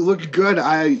 It looked good.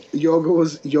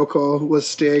 Yoko was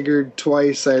staggered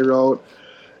twice, I wrote.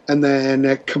 And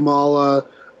then Kamala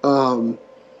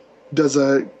does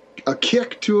a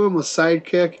kick to him, a side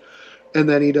kick, and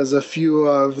then he does a few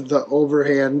of the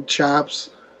overhand chops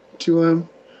to him.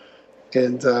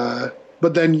 And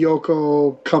but then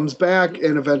Yoko comes back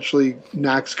and eventually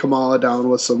knocks Kamala down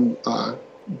with some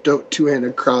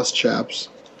two-handed cross chops.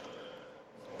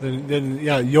 Then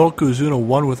Yokozuna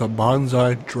won with a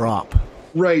bonsai drop.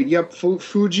 Right, yep.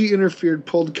 Fuji interfered,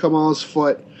 pulled Kamala's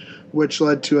foot, which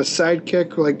led to a side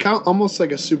kick, almost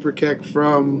like a super kick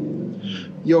from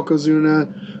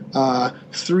Yokozuna.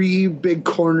 3 big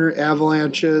corner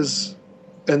avalanches,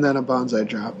 and then a bonsai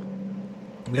drop.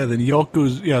 Yeah, then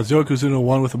Yokozuna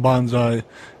won with a bonsai.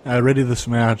 I rated this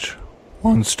match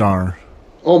 1 star.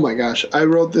 Oh my gosh, I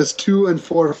wrote this 2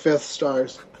 4/5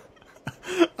 stars.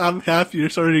 I'm happy you're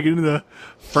starting to get into the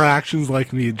fractions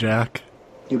like me, Jack.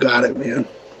 You got it, man.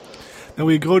 Then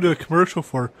we go to a commercial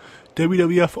for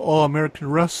WWF All-American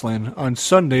Wrestling on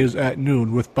Sundays at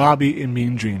noon with Bobby and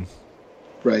Mean Gene.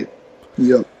 Right.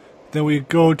 Yep. Then we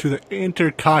go to the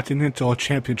Intercontinental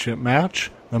Championship match,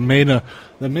 the main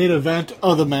event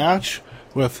of the match,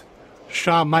 with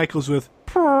Shawn Michaels with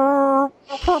No,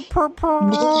 he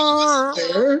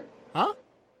wasn't there. Huh?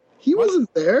 He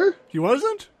wasn't there. He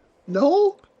wasn't?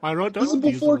 No. I wrote down This is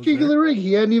Diesel before was King of there. the Ring.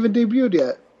 He hadn't even debuted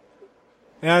yet.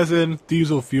 As in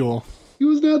Diesel Fuel. He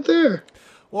was not there.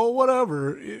 Well,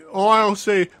 whatever. All I'll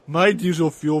say, my Diesel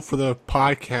Fuel for the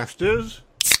podcast is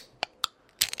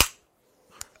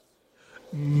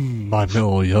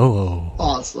Manolo Yellow.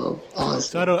 Awesome.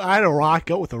 So I had to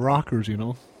rock out with the rockers, you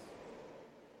know.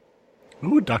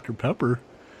 Ooh, Dr. Pepper.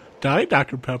 Diet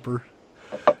Dr. Pepper.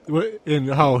 And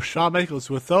how Shawn Michaels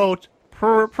without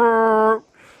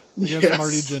against Yes.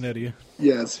 Marty Jannetty.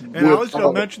 Yes. And I was going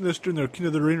to mention this during the King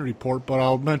of the Ring report, but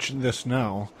I'll mention this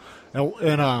now. And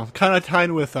kind of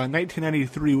tying with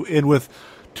 1993 and with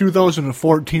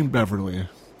 2014 Beverly.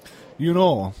 You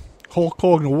know, Hulk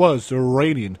Hogan was the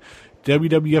reigning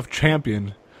WWF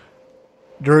champion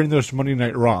during this Monday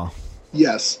Night Raw.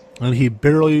 Yes. And he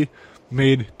barely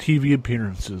made TV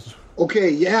appearances. Okay,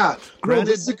 yeah. No,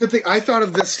 this is a good thing. I thought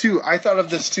of this too,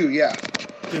 yeah.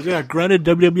 Yeah, granted,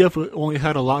 WWF only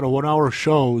had a lot of 1-hour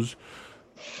shows,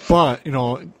 but, you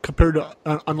know, compared to,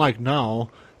 unlike now,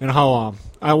 and how,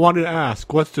 I wanted to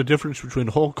ask, what's the difference between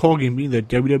Hulk Hogan being the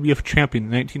WWF champion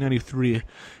in 1993,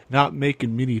 not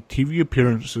making many TV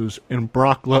appearances, and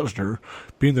Brock Lesnar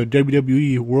being the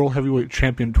WWE World Heavyweight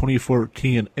Champion in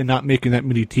 2014 and not making that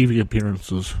many TV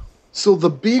appearances? So the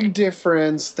big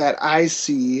difference that I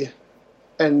see,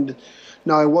 and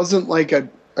now I wasn't like a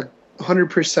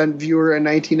 100% viewer in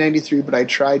 1993, but I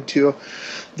tried to.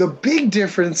 The big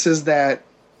difference is that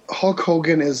Hulk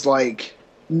Hogan is like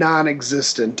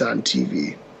non-existent on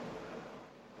TV.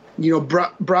 You know,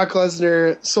 Brock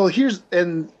Lesnar. So here's let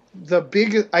me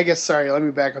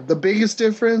back up. The biggest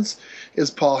difference is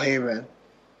Paul Heyman.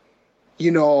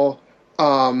 You know,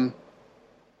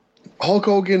 Hulk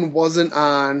Hogan wasn't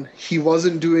on. He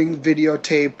wasn't doing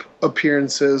videotape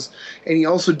appearances, and he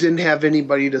also didn't have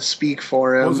anybody to speak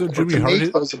for him Wasn't Jimmy or to Hart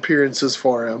make those appearances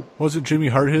for him. Wasn't Jimmy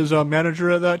Hart his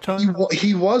manager at that time?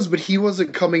 He was, but he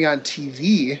wasn't coming on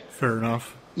TV. Fair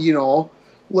enough. You know,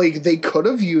 like they could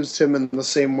have used him in the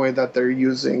same way that they're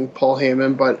using Paul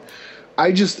Heyman, but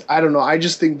I don't know. I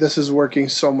just think this is working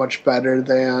so much better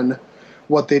than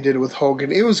what they did with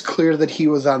Hogan. It was clear that he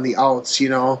was on the outs, you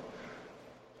know.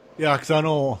 Yeah, because I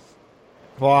know,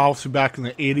 well, obviously back in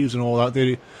the 80s and all that,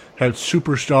 they had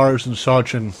superstars and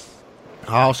such, and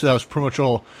obviously that was pretty much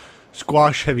all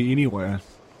squash heavy anyway.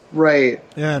 Right.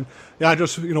 And, yeah,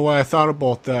 just, you know, when I thought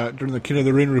about that during the King of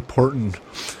the Ring report, and,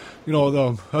 you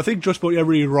know, I think just about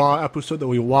every Raw episode that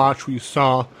we watched, we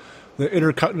saw the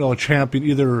Intercontinental Champion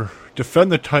either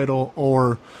defend the title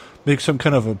or make some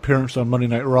kind of appearance on Monday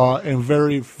Night Raw, and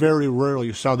very, very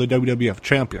rarely saw the WWF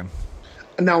Champion.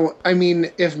 Now, I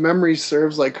mean, if memory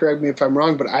serves, like, correct me if I'm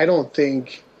wrong, but I don't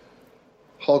think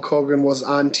Hulk Hogan was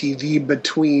on TV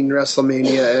between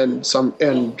WrestleMania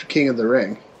and King of the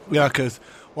Ring. Yeah, because,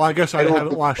 well, I guess I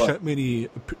haven't watched that many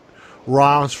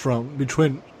Raws from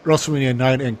between WrestleMania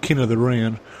 9 and King of the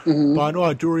Ring. Mm-hmm. But I know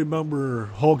I do remember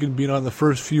Hogan being on the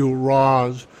first few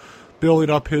Raws,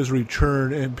 building up his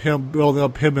return, and building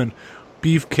up him and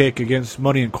Beefcake against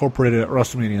Money Incorporated at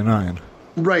WrestleMania 9.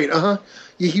 Right,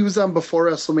 Yeah, he was on before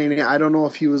WrestleMania. I don't know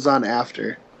if he was on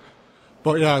after.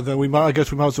 But yeah, then we might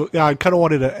as well. Yeah, I kind of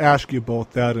wanted to ask you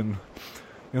about that, and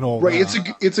you know. Right,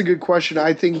 it's a good question.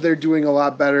 I think they're doing a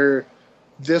lot better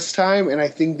this time, and I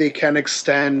think they can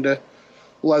extend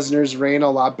Lesnar's reign a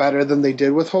lot better than they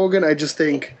did with Hogan. I just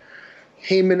think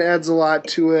Heyman adds a lot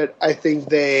to it. I think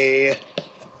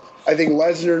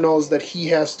Lesnar knows that he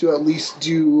has to at least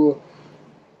do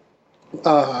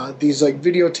these like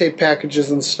videotape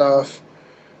packages and stuff.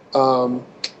 And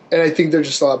I think they're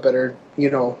just a lot better,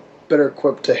 better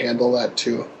equipped to handle that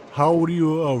too. How would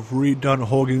you have redone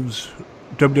Hogan's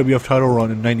WWF title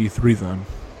run in '93 then?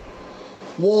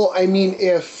 Well, I mean,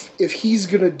 if he's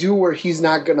gonna do where he's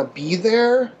not gonna be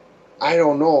there, I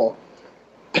don't know.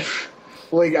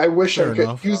 Like, I wish Fair I could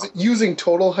enough. using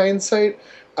total hindsight.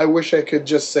 I wish I could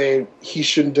just say he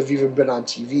shouldn't have even been on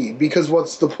TV, because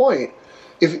what's the point?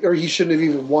 Or he shouldn't have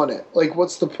even won it. Like,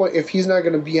 what's the point? If he's not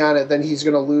going to be on it, then he's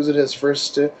going to lose it his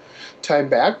first time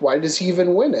back. Why does he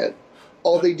even win it?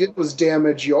 All they did was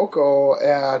damage Yoko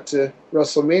at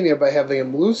WrestleMania by having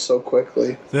him lose so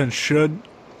quickly. Then should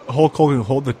Hulk Hogan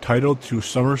hold the title to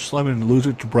SummerSlam and lose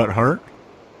it to Bret Hart?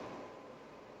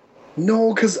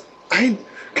 No, because I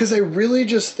really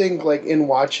just think, like, in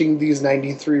watching these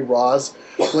 93 Raws,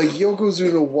 like,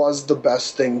 Yokozuna was the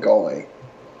best thing going.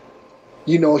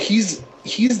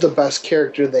 He's the best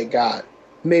character they got.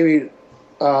 Maybe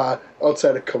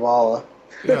outside of Kamala.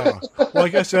 Yeah. Well, I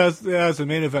guess as a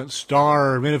main event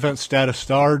status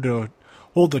star to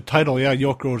hold the title, yeah,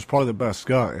 Yoko is probably the best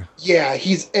guy. Yeah,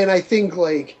 and I think,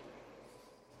 like,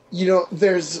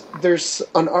 there's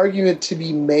an argument to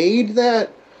be made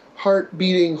that Hart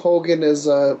beating Hogan is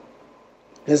a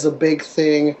big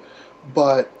thing,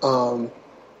 but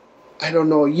I don't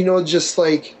know. Just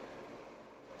like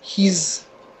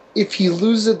if he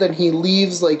loses it, then he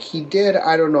leaves like he did.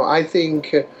 I don't know. I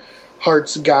think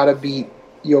Hart's gotta beat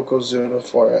Yokozuna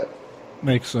for it.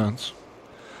 Makes sense.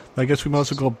 I guess we might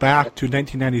as well go back to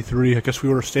 1993. I guess we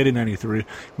were stating 93.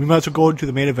 We might as well go into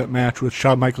the main event match with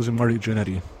Shawn Michaels and Marty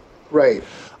Jannetty. Right.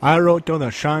 I wrote down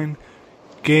that Shawn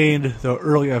gained the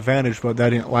early advantage, but that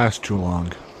didn't last too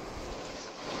long.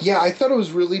 Yeah, I thought it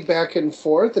was really back and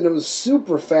forth, and it was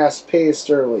super fast-paced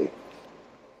early.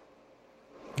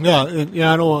 Yeah, I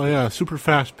know. Yeah, super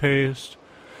fast paced,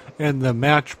 and the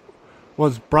match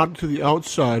was brought to the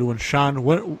outside when Shawn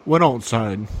went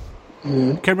outside.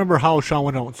 Mm-hmm. Can't remember how Shawn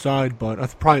went outside, but I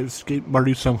probably escaped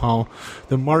Marty somehow.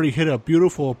 Then Marty hit a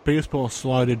beautiful baseball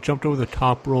slide and jumped over the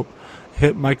top rope,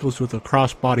 hit Michaels with a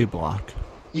crossbody block.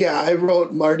 Yeah, I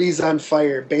wrote Marty's on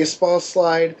fire. Baseball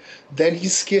slide, then he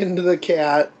skinned the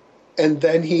cat, and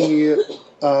then he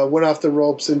went off the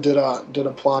ropes and did a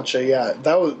plancha. Yeah,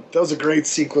 that was a great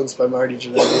sequence by Marty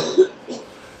Jannetty.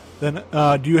 Then,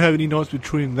 do you have any notes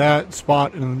between that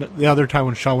spot and the other time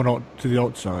when Shawn went out to the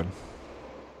outside?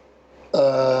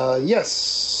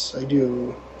 Yes, I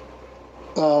do.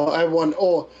 I have one.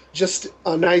 Oh, just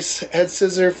a nice head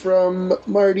scissor from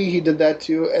Marty. He did that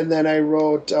too. And then I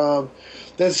wrote,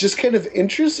 that's just kind of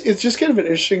it's just kind of an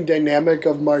interesting dynamic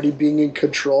of Marty being in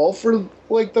control for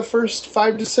like the first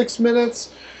 5 to 6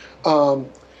 minutes.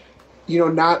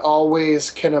 Not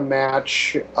always can a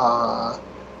match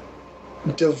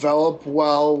develop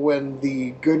well when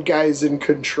the good guy's in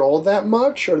control that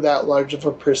much or that large of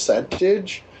a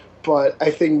percentage. But I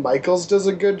think Michaels does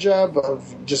a good job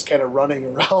of just kind of running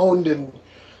around and,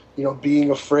 being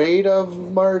afraid of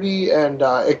Marty, and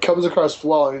it comes across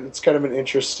well. It's kind of an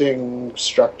interesting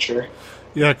structure.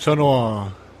 Yeah, because I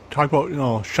know, talk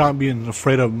about, Shawn being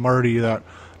afraid of Marty, that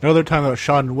another time that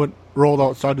Shawn rolled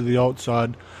outside to the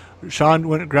outside, Shawn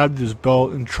went and grabbed his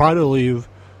belt and tried to leave,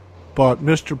 but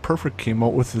Mr. Perfect came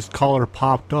out with his collar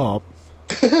popped up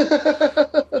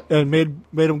and made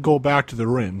him go back to the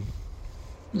ring.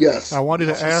 Yes. I wanted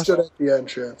to ask. Stood at the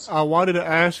entrance. I wanted to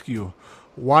ask you,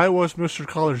 why was Mr.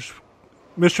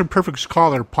 Perfect's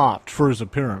collar popped for his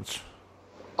appearance?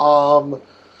 To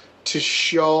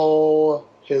show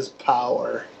his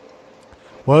power.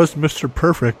 Was Mr.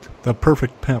 Perfect the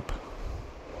perfect pimp?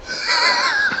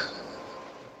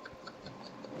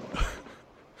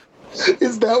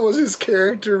 Is that what his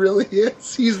character really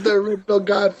is? He's the original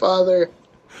Godfather.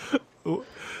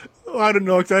 I don't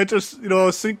know, 'cause I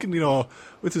was thinking,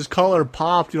 with his collar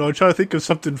popped, trying to think of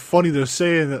something funny to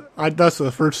say, and that's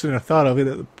the first thing I thought of,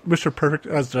 Mr. Perfect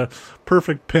as the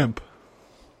perfect pimp.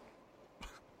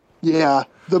 Yeah,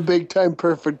 the big time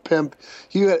perfect pimp.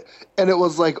 And it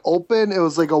was like open, it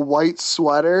was like a white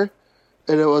sweater,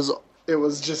 and it was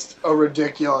just a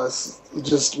ridiculous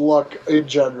just look in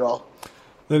general.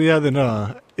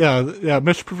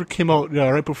 Mr. Perfect came out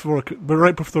right before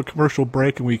the commercial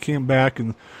break, and we came back,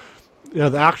 and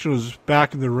the action was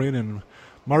back in the ring, and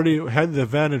Marty had the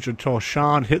advantage until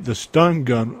Shawn hit the stun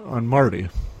gun on Marty,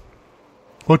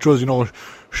 which was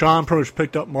Shawn pretty much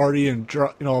picked up Marty and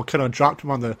kind of dropped him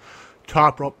on the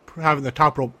top rope, having the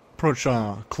top rope approach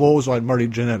clothesline Marty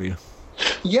Jannetty.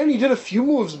 Yeah, and he did a few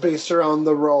moves based around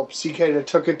the ropes. He kind of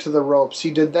took it to the ropes. He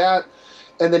did that,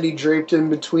 and then he draped in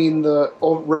between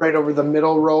right over the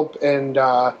middle rope. And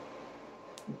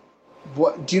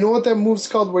what do you know what that move's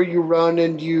called? Where you run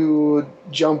and you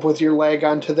jump with your leg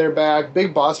onto their back.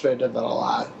 Big Boss Man did that a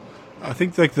lot. I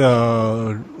think like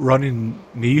the running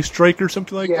knee strike or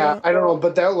something like that. Yeah, I don't know,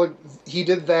 but he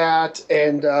did that,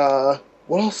 and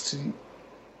what else did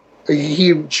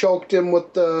he choked him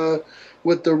with the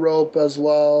rope as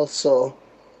well. So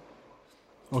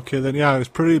okay, then yeah, it was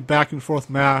pretty back and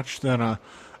forth match. Then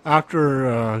after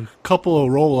a couple of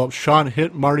roll-ups, Shawn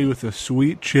hit Marty with a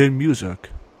sweet chin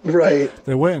music. Right.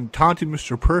 They went and taunted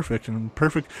Mr. Perfect, and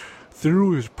Perfect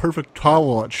threw his perfect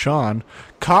towel at Shawn,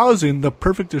 causing the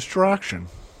perfect distraction,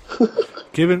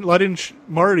 letting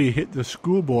Marty hit the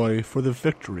schoolboy for the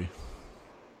victory.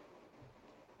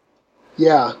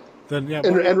 Yeah. Then yeah,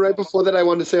 and right before that, I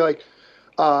wanted to say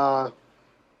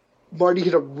Marty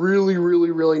hit a really, really,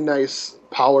 really nice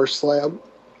power slam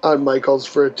on Michaels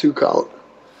for a 2 count.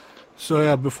 So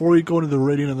yeah, before we go into the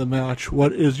rating of the match,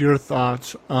 what is your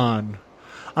thoughts on?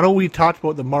 I know we talked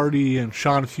about the Marty and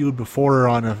Shawn feud before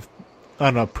on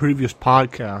a previous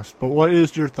podcast, but what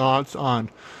is your thoughts on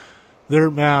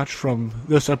their match from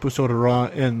this episode of Raw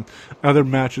and other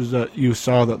matches that you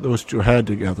saw that those two had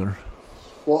together?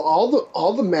 Well,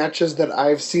 all the matches that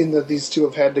I've seen that these two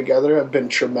have had together have been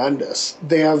tremendous.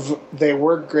 They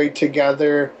work great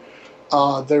together.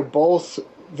 They're both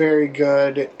very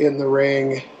good in the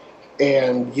ring,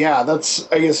 and yeah,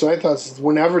 that's I guess my thoughts is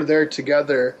whenever they're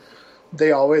together,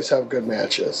 they always have good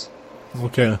matches.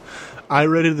 Okay, I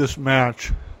rated this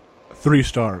match 3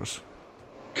 stars.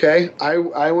 Okay,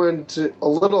 I went a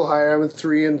little higher. I went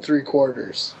 3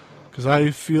 3/4. Because I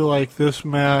feel like this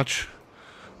match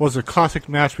was a classic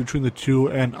match between the two,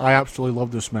 and I absolutely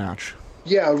love this match.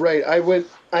 Yeah, right.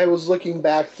 I was looking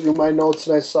back through my notes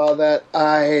and I saw that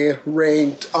I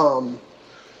ranked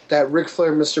that Ric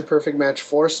Flair Mr. Perfect match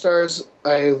 4 stars.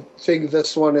 I think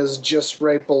this one is just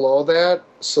right below that,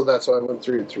 so that's why I went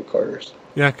 3 3/4.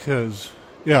 Yeah, because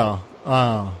can't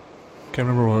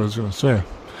remember what I was going to say.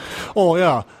 Oh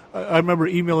yeah, I remember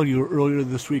emailing you earlier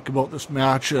this week about this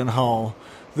match and how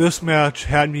this match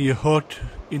had me hooked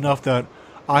enough that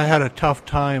I had a tough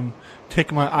time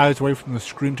taking my eyes away from the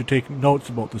screen to take notes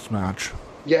about this match.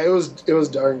 Yeah, it was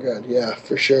darn good. Yeah,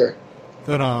 for sure.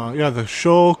 Then the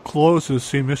show closes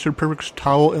seeing Mr. Perfect's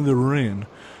towel in the ring,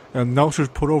 and announcers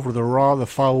put over the Raw the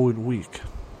following week.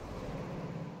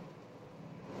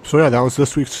 So yeah, that was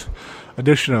this week's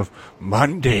edition of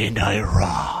Monday Night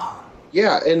Raw.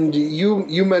 Yeah, and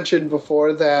you mentioned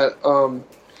before that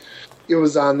it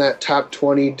was on that top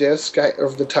 20 disc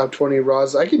of the top 20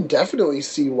 Raws. I can definitely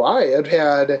see why. It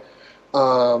had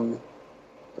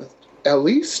at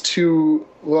least 2,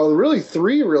 well, really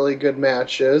 3 really good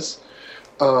matches.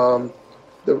 Quite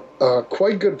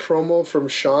good promo from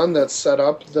Shawn that set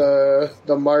up the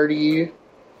Marty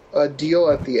deal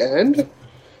at the end.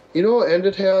 You know, and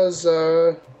it has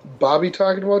Bobby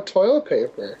talking about toilet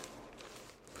paper.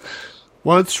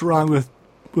 What's wrong with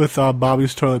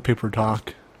Bobby's toilet paper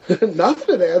talk?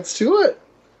 Nothing adds to it.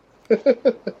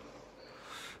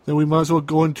 Then we might as well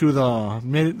go into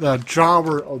the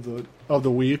jobber of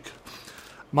the week.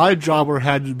 My jobber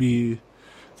had to be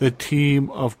the team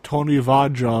of Tony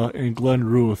Vaja and Glenn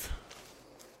Ruth.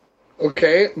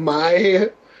 Okay, my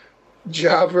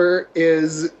jobber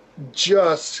is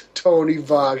just Tony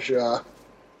Vaja.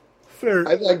 Fair.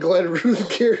 I thought Glenn Ruth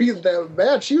carried that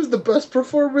match. He was the best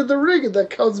performer in the ring, and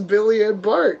that counts Billy and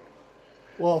Bart.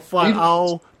 Well, fine.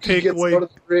 I'll take away. He gets out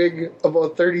of the ring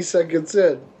about 30 seconds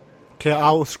in. Okay,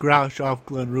 I'll scratch off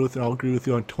Glenn Ruth, and I'll agree with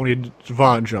you on Tony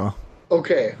Vaja.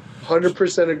 Okay,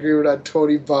 100% agree with on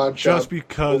Tony Vaja. Just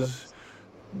because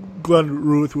Glenn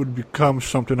Ruth would become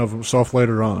something of himself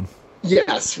later on.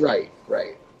 Yes, right.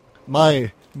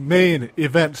 My main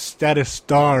event status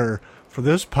star for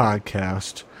this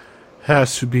podcast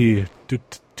has to be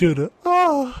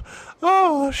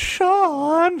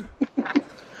Shawn.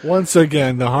 Once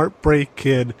again, the Heartbreak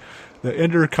Kid, the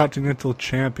Intercontinental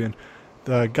Champion,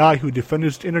 the guy who defended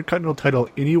his Intercontinental title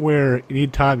anywhere,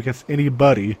 anytime, against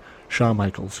anybody, Shawn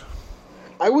Michaels.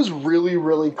 I was really,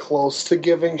 really close to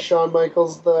giving Shawn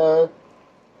Michaels the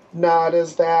nod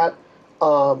as that.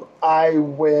 I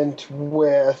went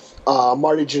with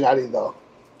Marty Jannetty, though.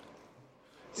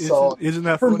 Isn't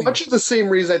that for funny? much of the same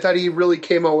reason? I thought he really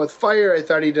came out with fire. I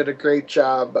thought he did a great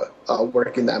job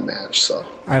working that match. So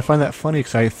I find that funny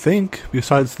because I think,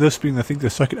 besides this being, I think, the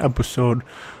second episode,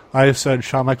 I said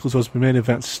Shawn Michaels was my main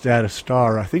event status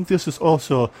star. I think this is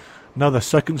also now the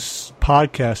second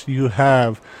podcast you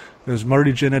have There's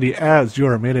Marty Jannetty as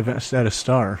your main event status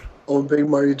star. I'm a big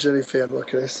Marty Jannetty fan. What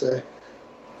can I say?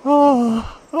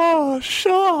 Oh,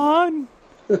 Sean.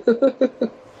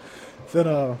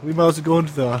 Then we might as well go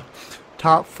into the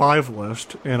top 5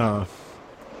 list, and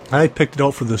I picked it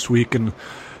out for this week, and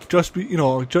just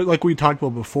like we talked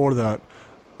about before, that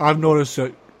I've noticed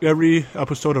that every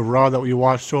episode of Raw that we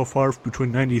watched so far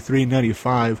between 93 and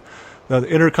 95, that the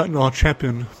Intercontinental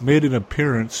Champion made an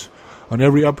appearance on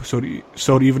every episode,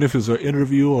 so even if it's an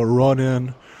interview or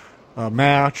run-in, a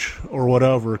match, or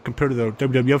whatever, compared to the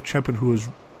WWF Champion, who was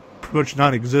pretty much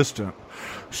non-existent.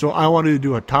 So I wanted to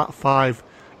do a top 5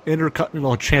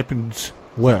 Intercontinental Champions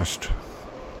list.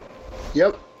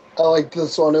 Yep, I like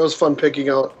this one. It was fun picking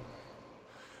out.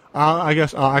 I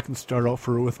guess I can start out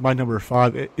with my number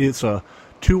 5. It's a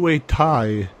 2-way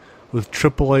tie with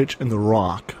Triple H and The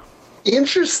Rock.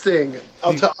 Interesting.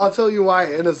 I'll tell you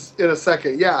why in a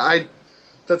second. Yeah,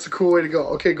 that's a cool way to go.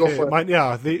 Okay, go for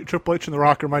it. Triple H and The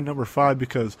Rock are my number 5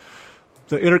 because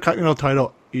the Intercontinental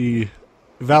title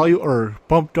value or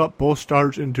bumped up both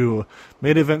stars into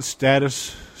main event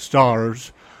status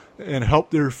stars and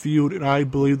helped their feud. And I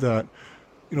believe that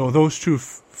those two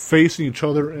facing each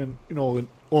other and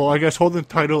I guess holding the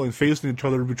title and facing each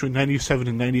other between 97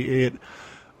 and 98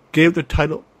 made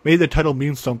the title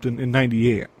mean something in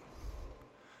 98.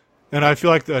 And I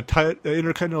feel like the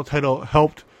Intercontinental title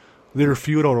helped their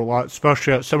feud out a lot,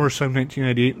 especially at SummerSlam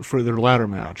 1998 for their ladder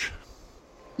match.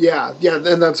 Yeah,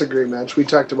 and that's a great match. We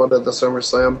talked about it at the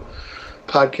SummerSlam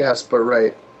podcast, but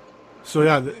right.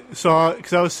 So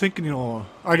because I was thinking,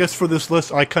 I guess for this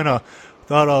list, I kind of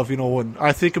thought of, when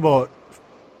I think about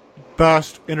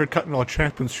best Intercontinental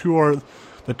Champions, who are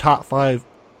the top 5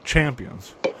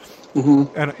 champions.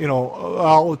 Mm-hmm. And,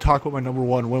 I'll talk about my number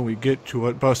 1 when we get to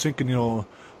it, but I was thinking, trying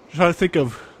to think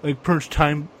of, like, per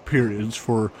time periods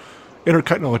for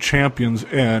Intercontinental Champions,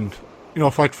 and,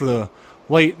 for the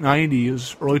late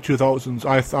 90s, early 2000s,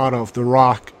 I thought of The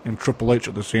Rock and Triple H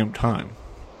at the same time.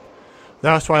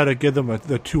 That's why I had to give them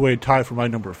the 2-way tie for my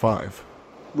number 5.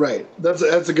 Right. That's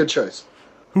a good choice.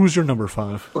 Who's your number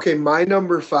 5? Okay, my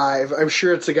number 5, I'm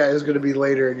sure it's a guy who's going to be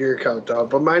later in your countdown,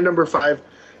 but my number 5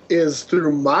 is,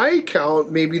 through my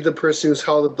count, maybe the person who's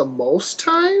held it the most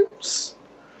times.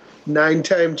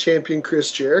 9-time champion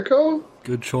Chris Jericho.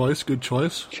 Good choice.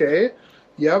 Okay.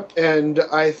 Yep. And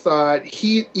I thought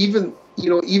even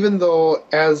though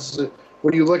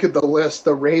when you look at the list,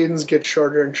 the reigns get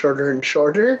shorter and shorter and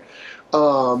shorter,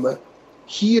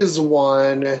 he is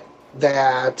one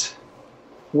that,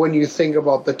 when you think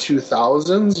about the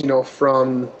 2000s,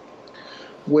 from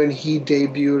when he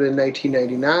debuted in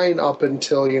 1999 up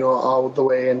until, all the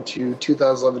way into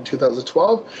 2011,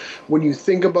 2012, when you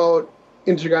think about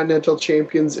Intercontinental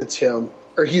Champions, it's him,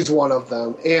 or he's one of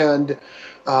them. And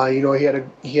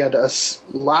he had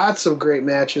lots of great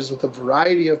matches with a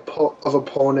variety of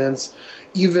opponents,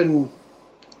 even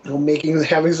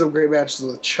having some great matches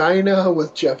with China,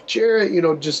 with Jeff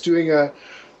Jarrett, just doing a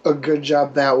good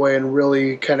job that way, and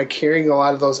really kind of carrying a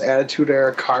lot of those Attitude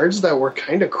Era cards that were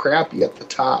kind of crappy at the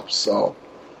top. So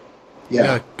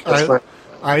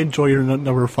I enjoy your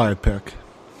number 5 pick.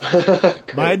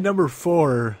 My number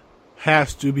 4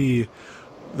 has to be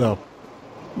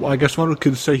I guess one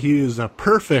could say he is a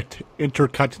perfect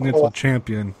Intercontinental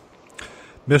Champion,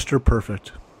 Mr.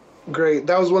 Perfect. Great.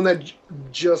 That was one that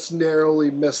just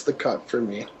narrowly missed the cut for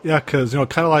me. Yeah, because,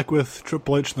 kind of like with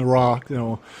Triple H and The Rock,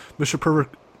 Mr.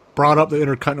 Perfect brought up the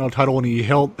Intercontinental title when he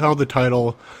held the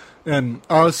title, and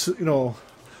I was,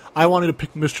 I wanted to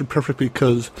pick Mr. Perfect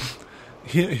because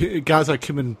guys like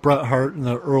him and Bret Hart in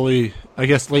the early, I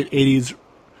guess, late 80s,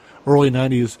 early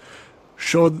 90s,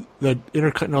 showed that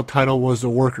Intercontinental title was the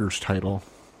workers' title.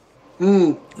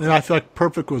 And I feel like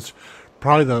Perfect was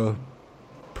probably the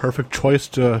perfect choice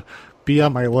to be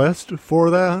on my list for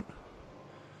that.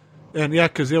 And yeah,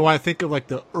 because when I think of like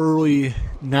the early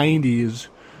 90s,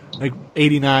 like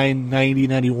 89, 90,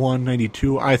 91,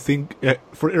 92, I think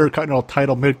for Intercontinental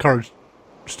title mid-card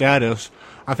status,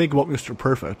 I think about Mr.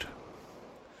 Perfect.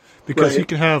 Because he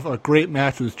can have a great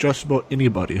match with just about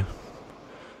anybody.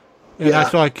 And I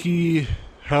feel like he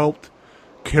helped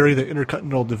carry the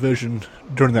Intercontinental division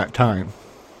during that time.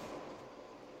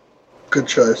 Good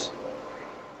choice.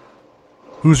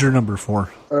 Who's your number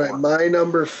 4? All right, my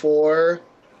number 4.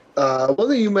 One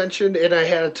thing you mentioned, and I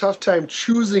had a tough time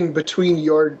choosing between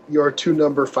your 2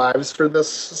 number 5s for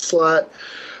this slot.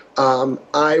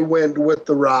 I went with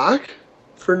The Rock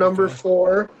for number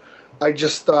 4. I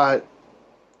just thought,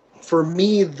 for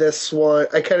me, this one,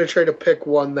 I kind of tried to pick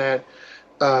one that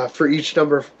for each of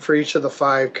the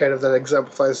 5, kind of that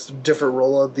exemplifies a different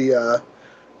role of the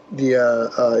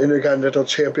Intercontinental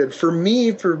Champion. For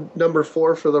me, for number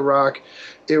 4 for The Rock,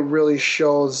 it really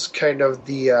shows kind of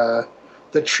the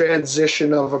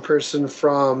transition of a person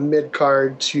from mid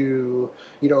card to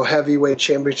heavyweight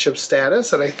championship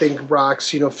status, and I think Rock's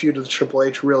feud with Triple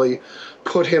H really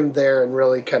put him there and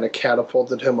really kind of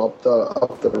catapulted him up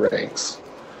the ranks.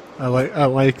 I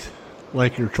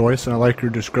like your choice, and I like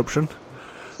your description.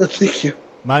 Thank you.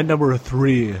 My number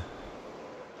 3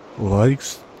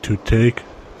 likes to take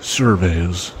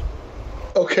surveys.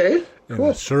 Okay, And cool.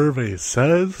 the survey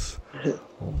says,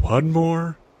 one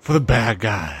more for the bad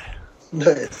guy.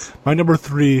 Nice. My number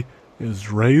 3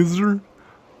 is Razor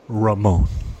Ramon.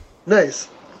 Nice.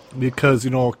 Because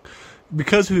of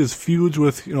his feuds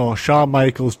with, Shawn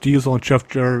Michaels, Diesel, and Jeff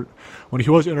Jarrett, when he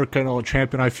was Intercontinental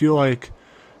Champion, I feel like,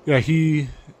 he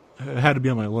had to be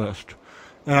on my list.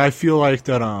 And I feel like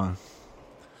that,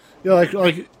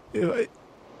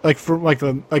 like from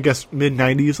the, I guess,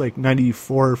 mid-90s, like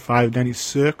 94, 5,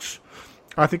 96,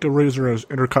 I think of Razor as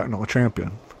Intercontinental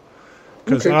Champion.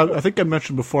 Because Okay. I think I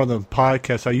mentioned before on the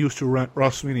podcast, I used to rent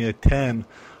WrestleMania 10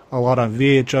 a lot on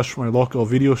VHS from my local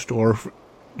video store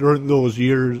during those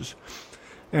years.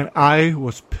 And I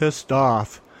was pissed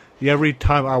off every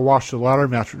time I watched the ladder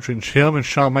match between him and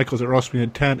Shawn Michaels at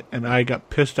WrestleMania 10, and I got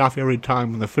pissed off every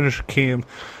time when the finish came,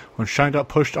 when Shawn got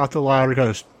pushed off the ladder, got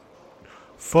his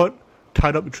foot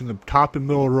tied up between the top and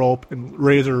middle rope, and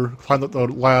Razor climbed up the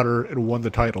ladder and won the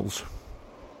titles.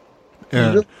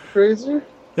 And Razor?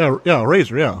 yeah,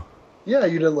 Razor, yeah. Yeah,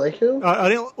 you didn't like him? I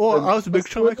didn't. Well, I was a big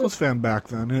Shawn Michaels fan back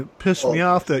then. It pissed me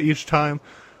off that each time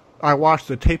I watched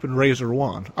the tape and Razor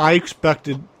won. I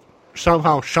expected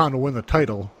somehow Shawn to win the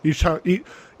title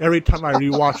every time I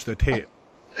rewatched the tape.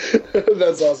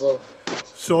 That's awesome.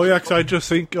 So yeah, 'cause I just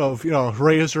think of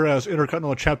Razor as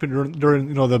Intercontinental Champion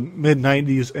during the mid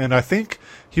 '90s, and I think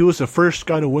he was the first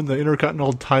guy to win the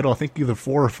Intercontinental title. I think either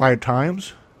 4 or 5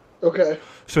 times. Okay.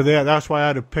 So that's why I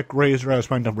had to pick Razor as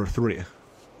my number 3.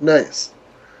 Nice.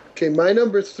 Okay, my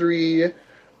number 3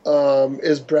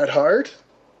 is Bret Hart.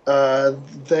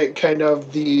 That kind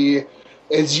of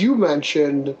as you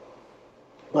mentioned,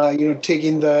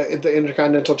 taking the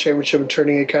Intercontinental Championship and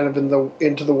turning it kind of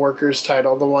into the workers'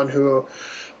 title, the one who,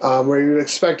 where you would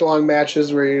expect long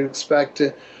matches, where you expect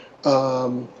a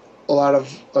lot of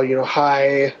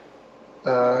high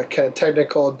kind of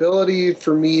technical ability.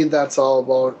 For me, that's all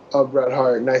about Bret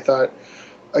Hart, and I thought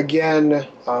again,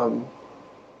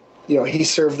 he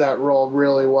served that role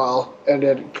really well, and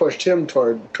it pushed him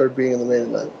toward being in the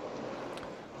main event.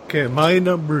 Okay, my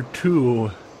number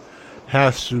 2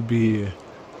 has to be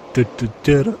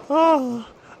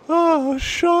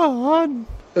Shawn.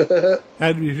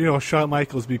 And Shawn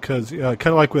Michaels, because kind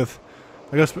of like with,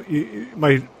 I guess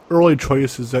my early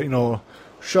choice is that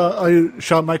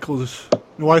Shawn Michaels.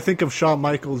 When I think of Shawn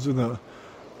Michaels in the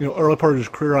early part of his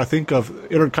career, I think of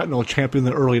Intercontinental Champion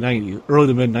in the early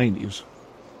to mid '90s.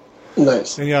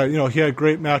 Nice. And he had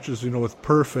great matches, with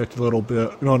Perfect a little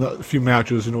bit, a few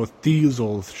matches, with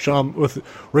Diesel, with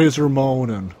Razor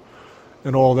Ramon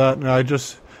and all that. And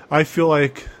I feel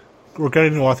like we're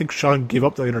getting, I think Shawn gave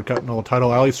up the Intercontinental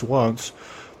title at least once,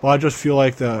 but I just feel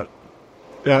like that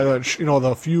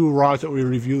the few Raws that we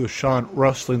review with Shawn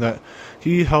wrestling, that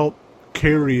he helped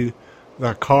carry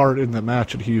that card in the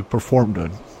match that he performed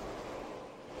in.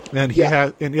 And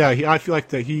I feel like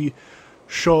that he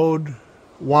showed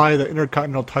why the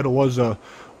Intercontinental title was a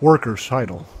workers'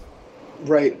 title.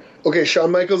 Right. Okay,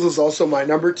 Shawn Michaels is also my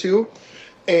number 2,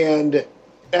 and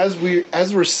as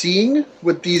we're seeing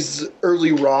with these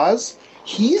early Raws,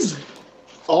 he's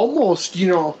almost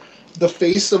the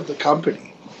face of the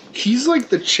company. He's like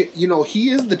he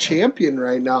is the champion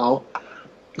right now,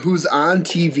 who's on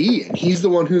TV, and he's the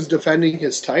one who's defending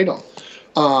his title.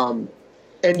 And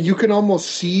you can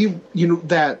almost see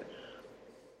that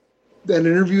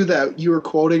interview that you were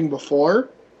quoting before.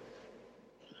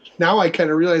 Now I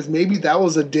kind of realize maybe that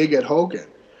was a dig at Hogan.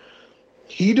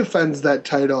 He defends that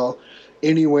title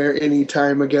anywhere,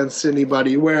 anytime, against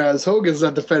anybody, whereas Hogan's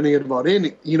not defending it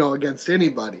against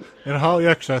anybody. And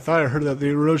because I thought I heard that they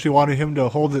originally wanted him to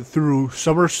hold it through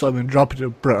SummerSlam and drop it to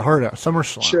Bret Hart at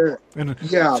SummerSlam. Sure. And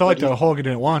yeah, so like that Hogan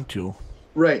didn't want to.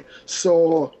 Right.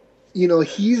 So,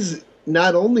 he's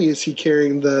not only is he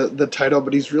carrying the title,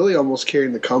 but he's really almost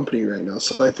carrying the company right now.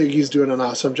 So I think he's doing an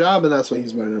awesome job, and that's why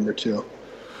he's my number 2.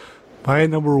 My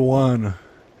number 1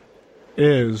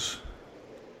 is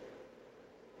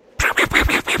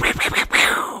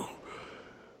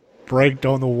Break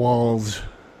Down the Walls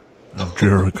of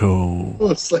Jericho. Oh,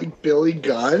 it's like Billy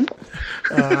Gunn.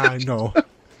 I know.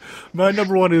 My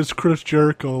number one is Chris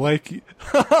Jericho. Like,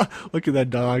 look at that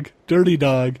dog, dirty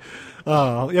dog.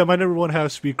 Yeah, my number one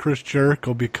has to be Chris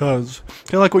Jericho because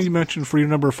kind of like what you mentioned for your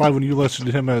number 5 when you listed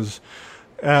him as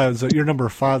your number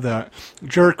 5. That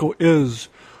Jericho is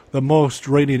the most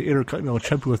rated Intercontinental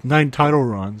Champion with 9 title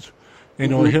runs.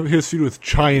 And, his feud with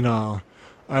China.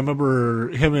 I remember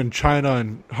him in China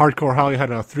and Hardcore Holly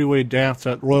had a 3-way dance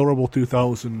at Royal Rumble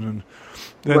 2000, and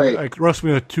then like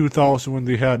WrestleMania 2000 when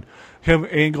they had him,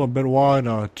 Angle, and Benoit in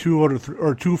a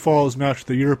 2 falls match for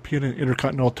the European and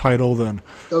Intercontinental title. Then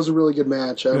that was a really good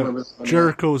match. I remember that.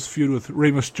 Jericho's feud with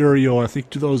Rey Mysterio, I think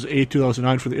 2008,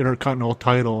 2009 for the Intercontinental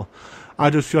title. I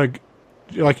just feel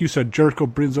like you said, Jericho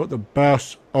brings out the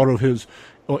best out of his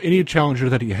any challenger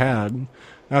that he had. And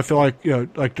I feel like,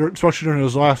 especially during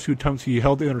his last few times he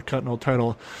held the Intercontinental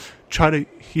title,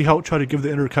 he helped try to give the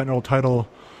Intercontinental title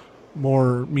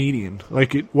more meaning,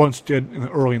 like it once did in the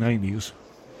early 90s.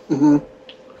 Mm-hmm.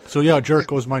 So yeah,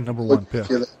 Jericho is my number 1 pick.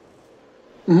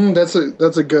 Mm-hmm. That's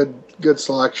a good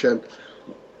selection.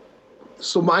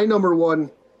 So my number 1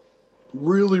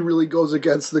 really, really goes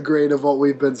against the grain of what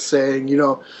we've been saying.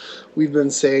 We've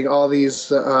been saying all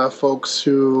these folks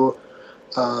who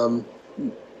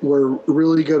were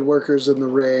really good workers in the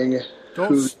ring.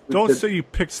 Don't say you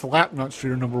picked Slapnuts for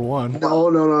your number 1.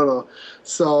 No.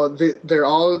 So they're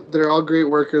all great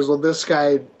workers. Well, this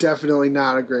guy definitely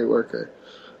not a great worker.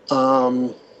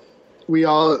 We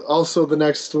all also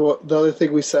the other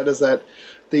thing we said is that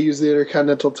they use the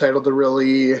Intercontinental title to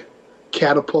really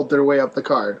catapult their way up the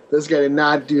card. This guy did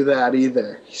not do that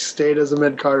either. He stayed as a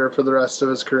mid-carder for the rest of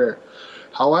his career.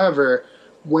 However,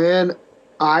 when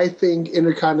I think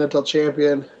Intercontinental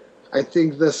Champion, I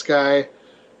think this guy,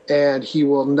 and he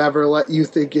will never let you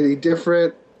think any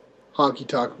different, Honky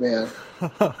Tonk Man.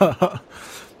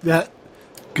 That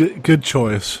good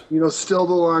choice. Still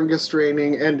the longest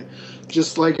reigning, and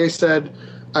just like I said,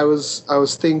 I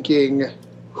was thinking,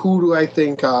 who do I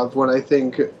think of when I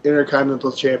think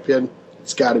Intercontinental Champion?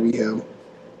 It's got to be him.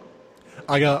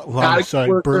 I got long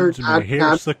sideburns and my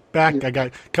hair slicked back. I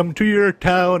got come to your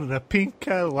town in a pink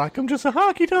Cadillac. I'm just a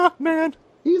honky tonk man.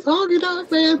 He's a honky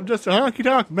tonk man. I'm just a honky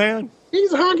tonk man.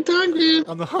 He's a honky tonk man.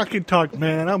 I'm the honky tonk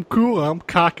man. I'm cool. I'm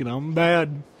cocky. I'm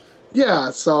bad.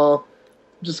 Yeah, so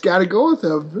just got to go with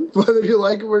him, whether you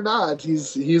like him or not.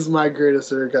 He's my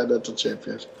greatest Intercontinental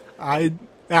Champion.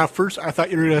 At first I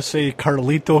thought you were gonna say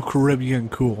Carlito Caribbean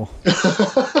Cool.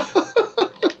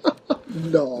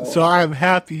 No. So I'm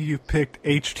happy you picked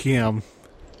HTM.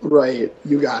 Right,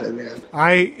 you got it, man.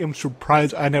 I am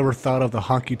surprised I never thought of the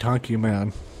Honky Tonky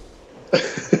Man.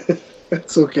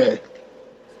 It's okay.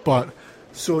 But,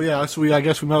 I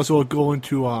guess we might as well go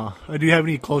into, do you have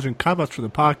any closing comments for the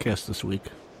podcast this week?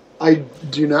 I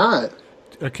do not.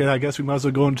 Okay, I guess we might as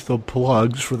well go into the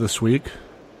plugs for this week.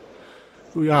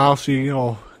 We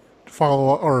also,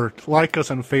 follow or like us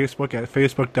on Facebook at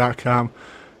facebook.com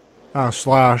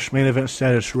 /Main Event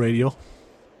Status Radio.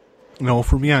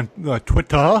 For me on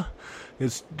Twitter,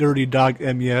 it's Dirty Dog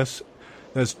MES.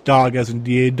 That's dog as in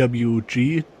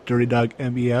DAWG, Dirty Dog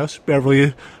MES.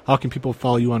 Beverly, how can people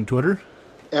follow you on Twitter?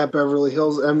 At Beverly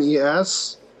Hills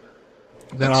MES.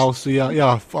 Then also, we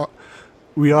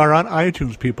are on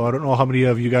iTunes, people. I don't know how many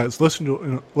of you guys listen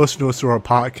to us through our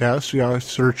podcast.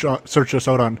 Search us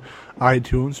out on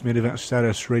iTunes, Main Event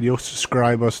Status Radio.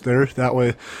 Subscribe us there.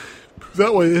 That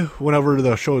way, whenever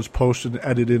the show is posted,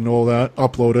 edited, and all that,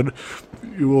 uploaded,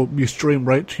 you will be streamed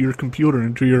right to your computer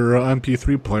into your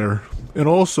MP3 player. And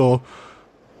also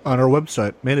on our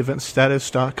website,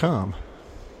 maineventstatus.com.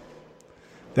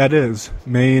 That is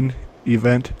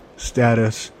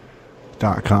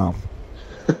maineventstatus.com.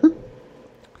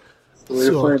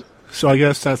 So I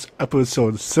guess that's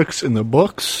episode 6 in the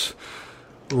books.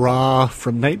 Raw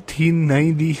from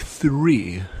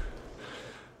 1993.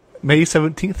 May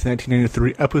 17th,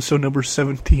 1993, episode number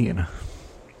 17.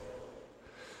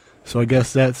 So I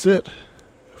guess that's it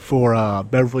for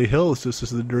Beverly Hills. This is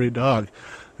the Dirty Dog.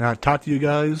 And I'll talk to you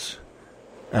guys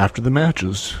after the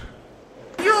matches.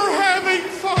 You're having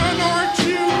fun, aren't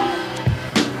you?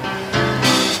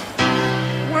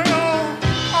 Well,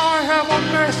 I have a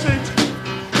message.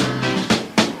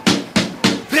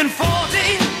 Been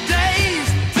 40 days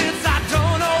since I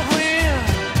don't know when.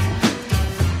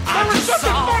 There was something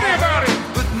funny about it.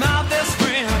 With my best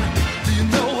friend. Do you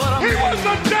know what I mean? He was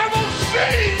the devil's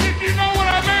seed, if you know what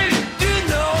I mean. Do you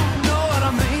know what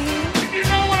I mean? If you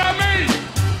know what I mean.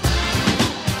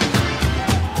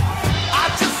 I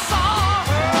just saw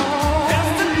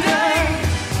yesterday.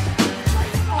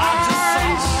 I just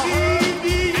saw. see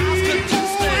the Ask her to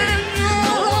stay. You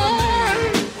know what I mean?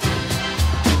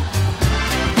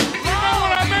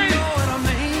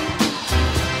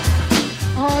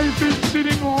 been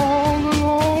sitting all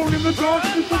alone in the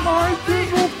darkness of my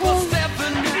dismal home.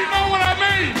 You know what I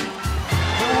mean?